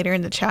seeing later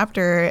in the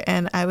chapter.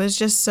 And I was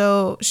just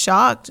so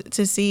shocked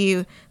to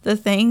see the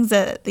things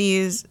that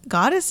these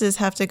goddesses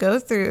have to go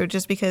through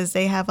just because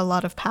they have a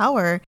lot of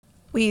power.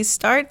 We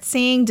start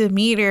seeing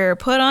Demeter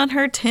put on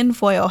her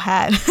tinfoil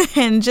hat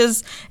and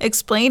just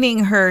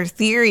explaining her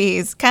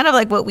theories, kind of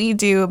like what we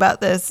do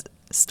about this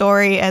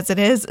story as it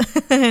is.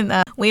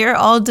 And we are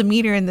all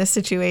Demeter in this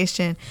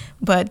situation,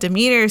 but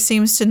Demeter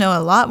seems to know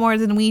a lot more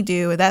than we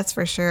do, that's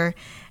for sure.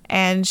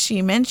 And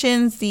she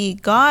mentions the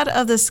god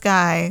of the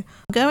sky.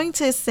 I'm going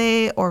to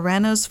say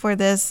Ouranos for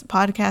this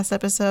podcast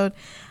episode.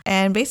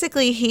 And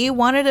basically, he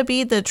wanted to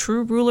be the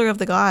true ruler of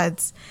the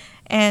gods.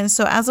 And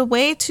so as a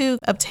way to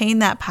obtain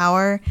that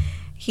power,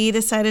 he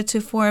decided to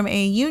form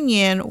a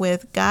union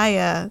with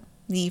Gaia,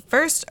 the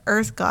first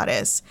earth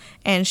goddess.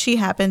 And she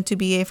happened to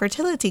be a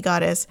fertility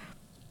goddess.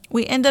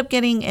 We end up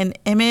getting an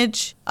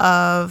image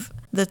of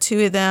the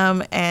two of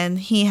them, and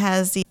he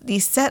has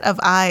these set of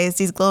eyes,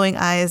 these glowing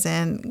eyes,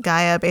 and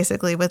Gaia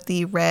basically with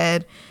the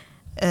red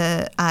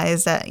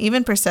eyes that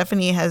even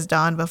Persephone has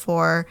donned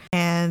before.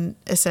 And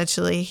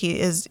essentially he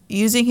is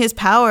using his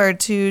power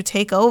to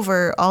take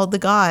over all the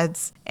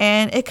gods.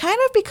 And it kind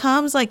of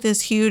becomes like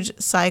this huge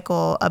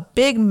cycle, a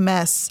big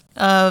mess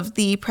of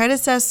the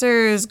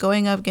predecessors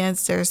going up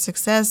against their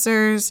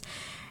successors.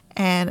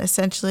 And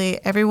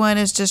essentially everyone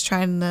is just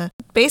trying to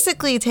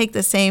basically take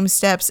the same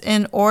steps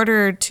in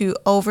order to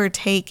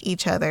overtake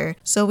each other.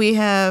 So we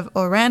have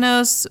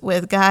Ouranos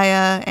with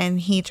Gaia, and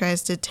he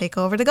tries to take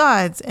over the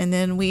gods. And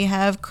then we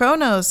have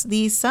Kronos,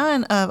 the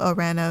son of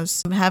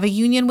Ouranos, have a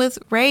union with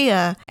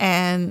Rhea,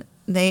 and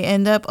they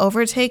end up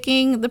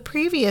overtaking the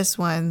previous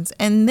ones.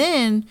 And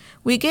then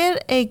we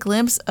get a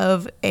glimpse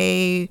of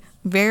a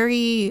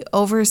very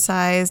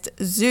oversized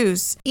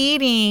Zeus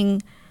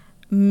eating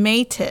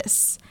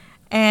Metis.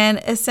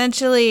 And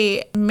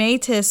essentially,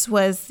 Metis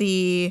was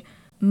the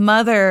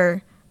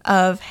mother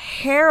of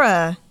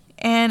Hera.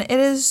 And it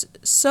is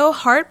so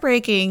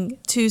heartbreaking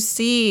to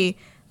see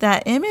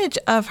that image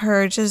of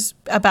her just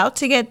about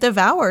to get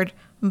devoured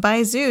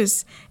by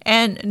Zeus.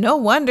 And no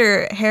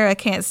wonder Hera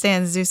can't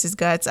stand Zeus's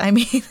guts. I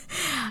mean,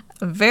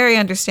 very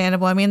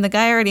understandable. I mean, the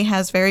guy already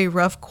has very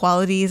rough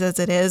qualities as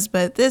it is,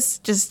 but this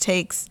just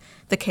takes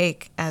the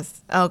cake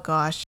as, oh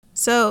gosh.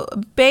 So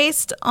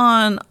based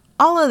on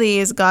all of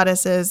these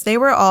goddesses, they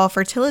were all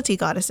fertility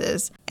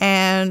goddesses.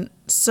 And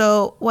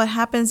so what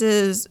happens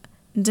is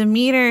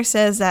Demeter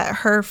says that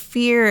her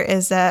fear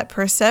is that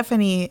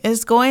Persephone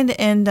is going to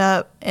end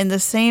up in the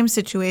same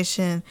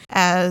situation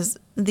as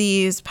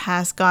these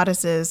past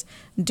goddesses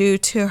due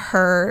to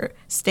her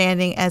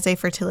standing as a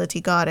fertility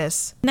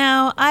goddess.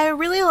 Now, I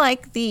really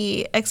like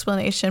the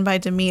explanation by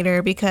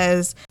Demeter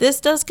because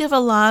this does give a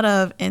lot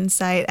of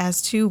insight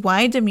as to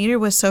why Demeter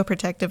was so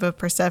protective of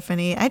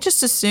Persephone. I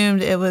just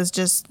assumed it was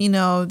just,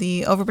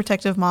 the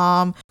overprotective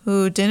mom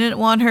who didn't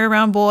want her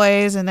around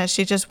boys and that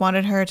she just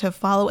wanted her to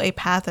follow a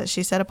path that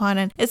she set upon.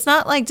 And it's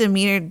not like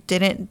Demeter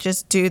didn't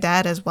just do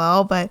that as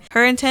well, but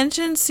her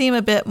intentions seem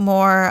a bit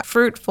more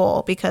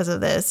fruitful because of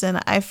this.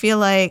 And I feel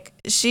like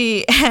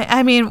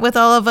with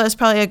all of us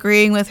probably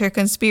agreeing with her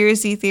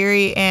conspiracy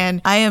theory,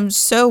 and I am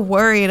so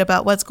worried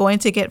about what's going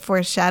to get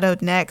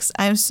foreshadowed next.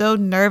 I'm so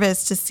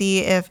nervous to see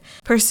if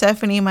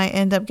Persephone might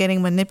end up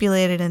getting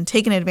manipulated and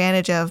taken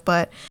advantage of,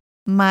 but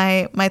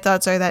my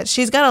thoughts are that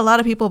she's got a lot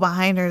of people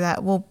behind her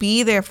that will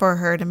be there for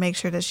her to make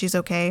sure that she's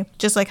okay.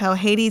 Just like how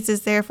Hades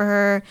is there for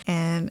her,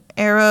 and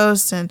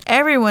Eros, and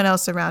everyone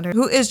else around her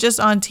who is just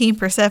on Team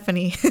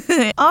Persephone.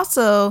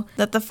 Also,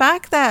 that the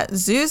fact that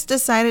Zeus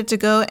decided to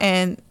go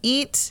and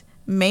eat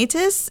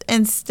Metis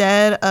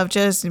instead of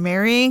just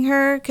marrying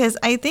her, because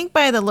I think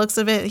by the looks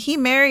of it, he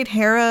married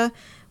Hera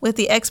with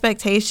the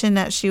expectation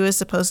that she was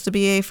supposed to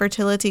be a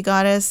fertility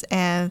goddess,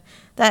 and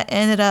that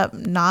ended up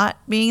not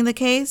being the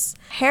case.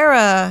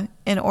 Hera,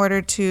 in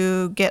order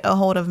to get a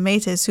hold of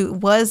Metis, who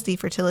was the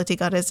fertility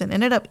goddess, and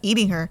ended up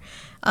eating her.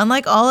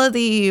 Unlike all of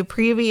the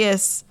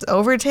previous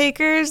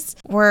overtakers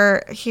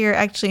were here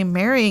actually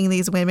marrying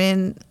these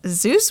women,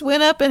 Zeus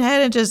went up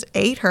ahead and just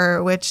ate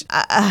her, which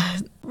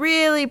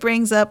really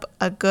brings up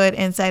a good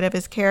insight of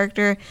his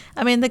character.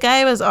 I mean, the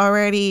guy was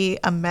already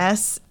a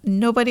mess.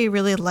 Nobody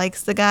really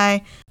likes the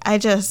guy. I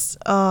just,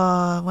 when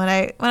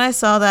I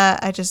saw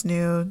that, I just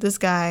knew this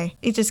guy,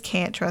 he just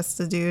can't trust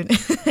the dude.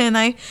 And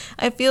I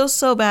feel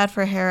so bad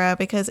for Hera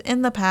because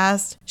in the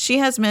past, she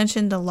has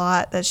mentioned a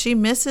lot that she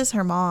misses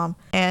her mom.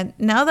 And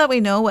now that we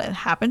know what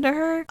happened to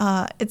her,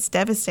 it's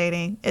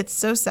devastating. It's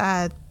so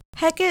sad.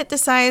 Hecate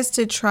decides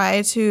to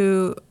try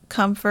to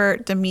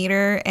comfort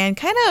Demeter and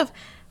kind of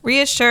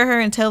reassure her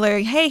and tell her,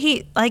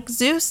 hey,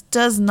 Zeus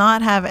does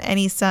not have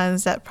any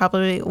sons that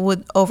probably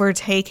would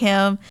overtake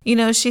him.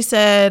 She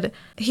said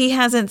he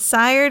hasn't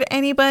sired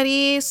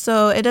anybody,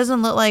 so it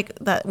doesn't look like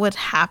that would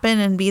happen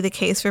and be the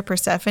case for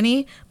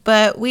Persephone.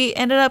 But we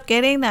ended up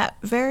getting that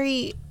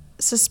very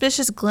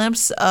suspicious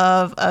glimpse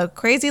of a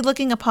crazy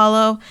looking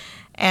Apollo.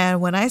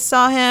 And when I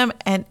saw him,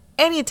 and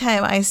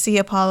anytime I see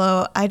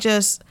Apollo, I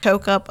just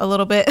choke up a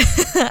little bit.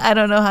 I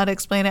don't know how to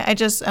explain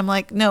it. I'm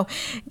like, no,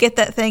 get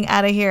that thing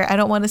out of here. I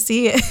don't want to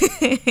see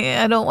it.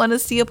 I don't want to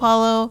see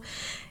Apollo.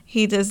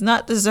 He does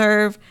not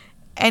deserve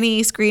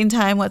any screen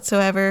time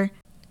whatsoever.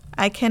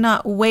 I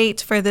cannot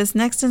wait for this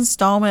next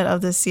installment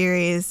of the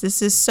series.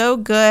 This is so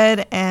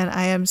good, and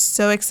I am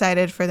so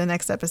excited for the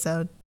next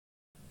episode.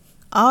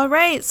 All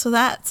right, so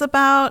that's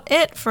about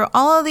it for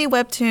all of the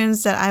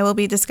webtoons that I will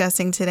be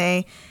discussing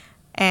today.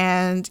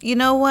 And you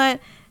know what?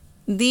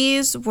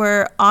 These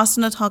were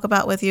awesome to talk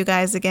about with you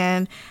guys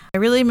again. I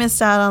really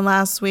missed out on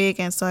last week,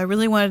 and so I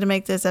really wanted to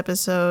make this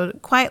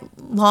episode quite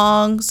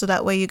long so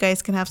that way you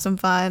guys can have some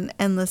fun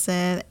and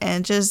listen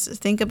and just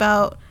think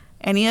about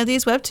any of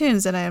these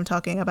webtoons that I am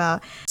talking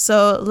about.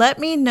 So let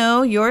me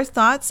know your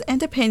thoughts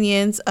and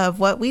opinions of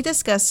what we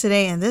discussed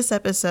today in this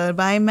episode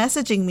by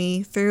messaging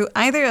me through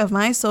either of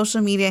my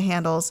social media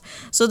handles.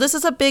 So this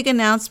is a big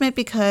announcement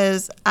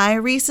because I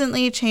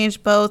recently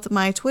changed both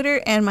my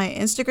Twitter and my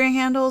Instagram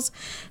handles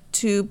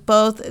to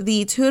both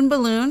the Toon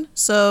Balloon.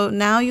 So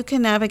now you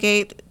can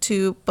navigate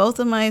to both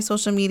of my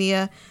social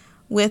media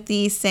with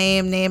the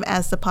same name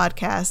as the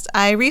podcast.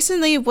 I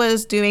recently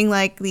was doing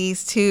like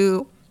these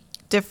two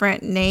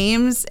different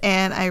names,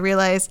 and I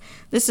realized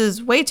this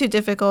is way too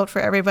difficult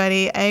for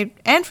everybody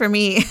and for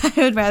me. I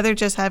would rather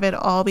just have it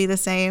all be the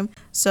same.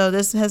 So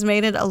this has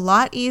made it a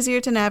lot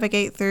easier to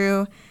navigate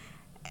through,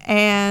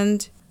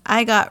 and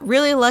I got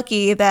really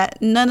lucky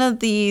that none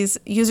of these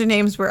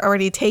usernames were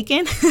already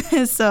taken.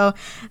 So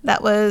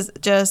that was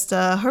just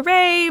a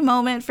hooray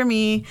moment for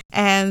me.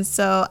 And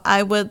so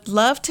I would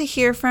love to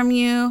hear from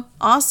you.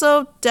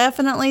 Also,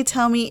 definitely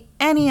tell me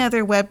any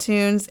other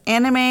webtoons,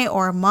 anime,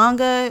 or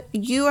manga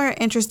you are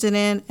interested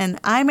in, and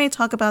I may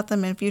talk about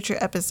them in future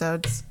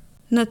episodes.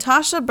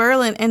 Natasha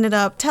Berlin ended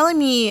up telling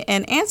me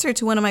an answer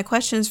to one of my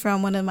questions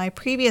from one of my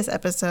previous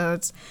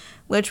episodes,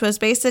 which was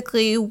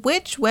basically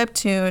which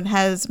webtoon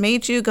has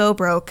made you go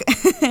broke?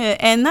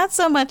 And not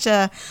so much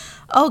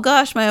oh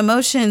gosh, my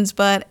emotions,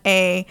 but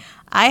I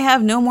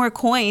have no more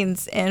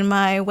coins in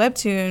my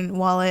webtoon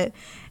wallet.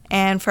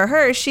 And for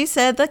her, she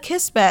said the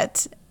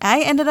Kismet. I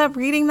ended up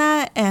reading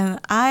that, and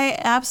I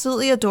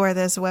absolutely adore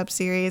this web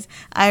series.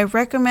 I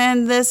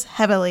recommend this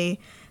heavily.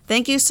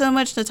 Thank you so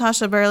much,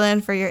 Natasha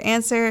Berlin, for your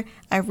answer.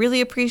 I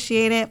really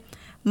appreciate it.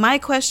 My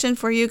question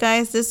for you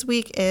guys this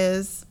week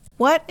is,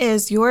 what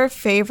is your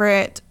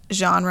favorite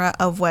genre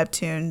of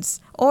webtoons,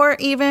 or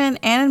even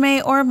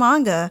anime or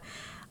manga?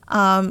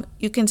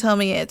 You can tell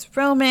me it's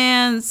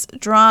romance,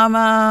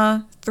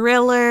 drama,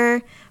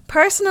 thriller.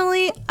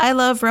 Personally, I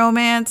love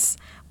romance,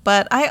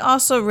 but I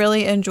also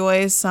really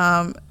enjoy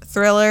some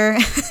thriller.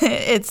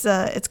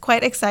 It's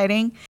quite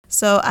exciting.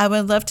 So I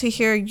would love to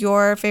hear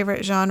your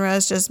favorite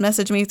genres. Just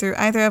message me through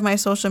either of my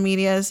social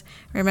medias.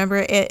 Remember,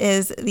 it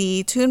is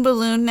the Toon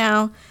Balloon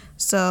now,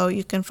 so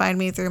you can find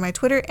me through my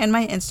Twitter and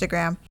my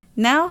Instagram.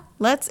 Now,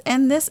 let's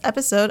end this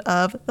episode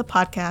of the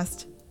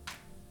podcast.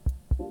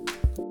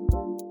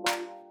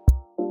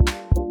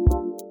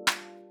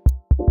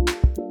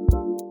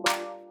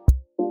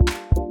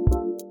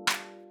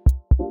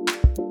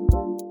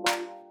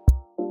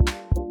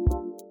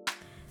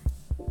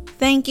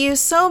 Thank you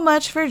so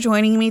much for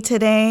joining me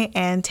today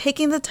and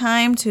taking the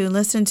time to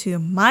listen to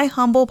my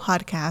humble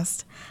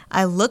podcast.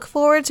 I look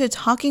forward to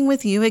talking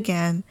with you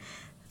again.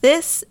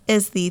 This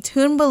is the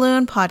Toon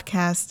Balloon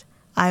Podcast.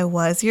 I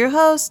was your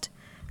host,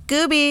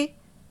 Gooby.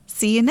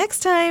 See you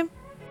next time.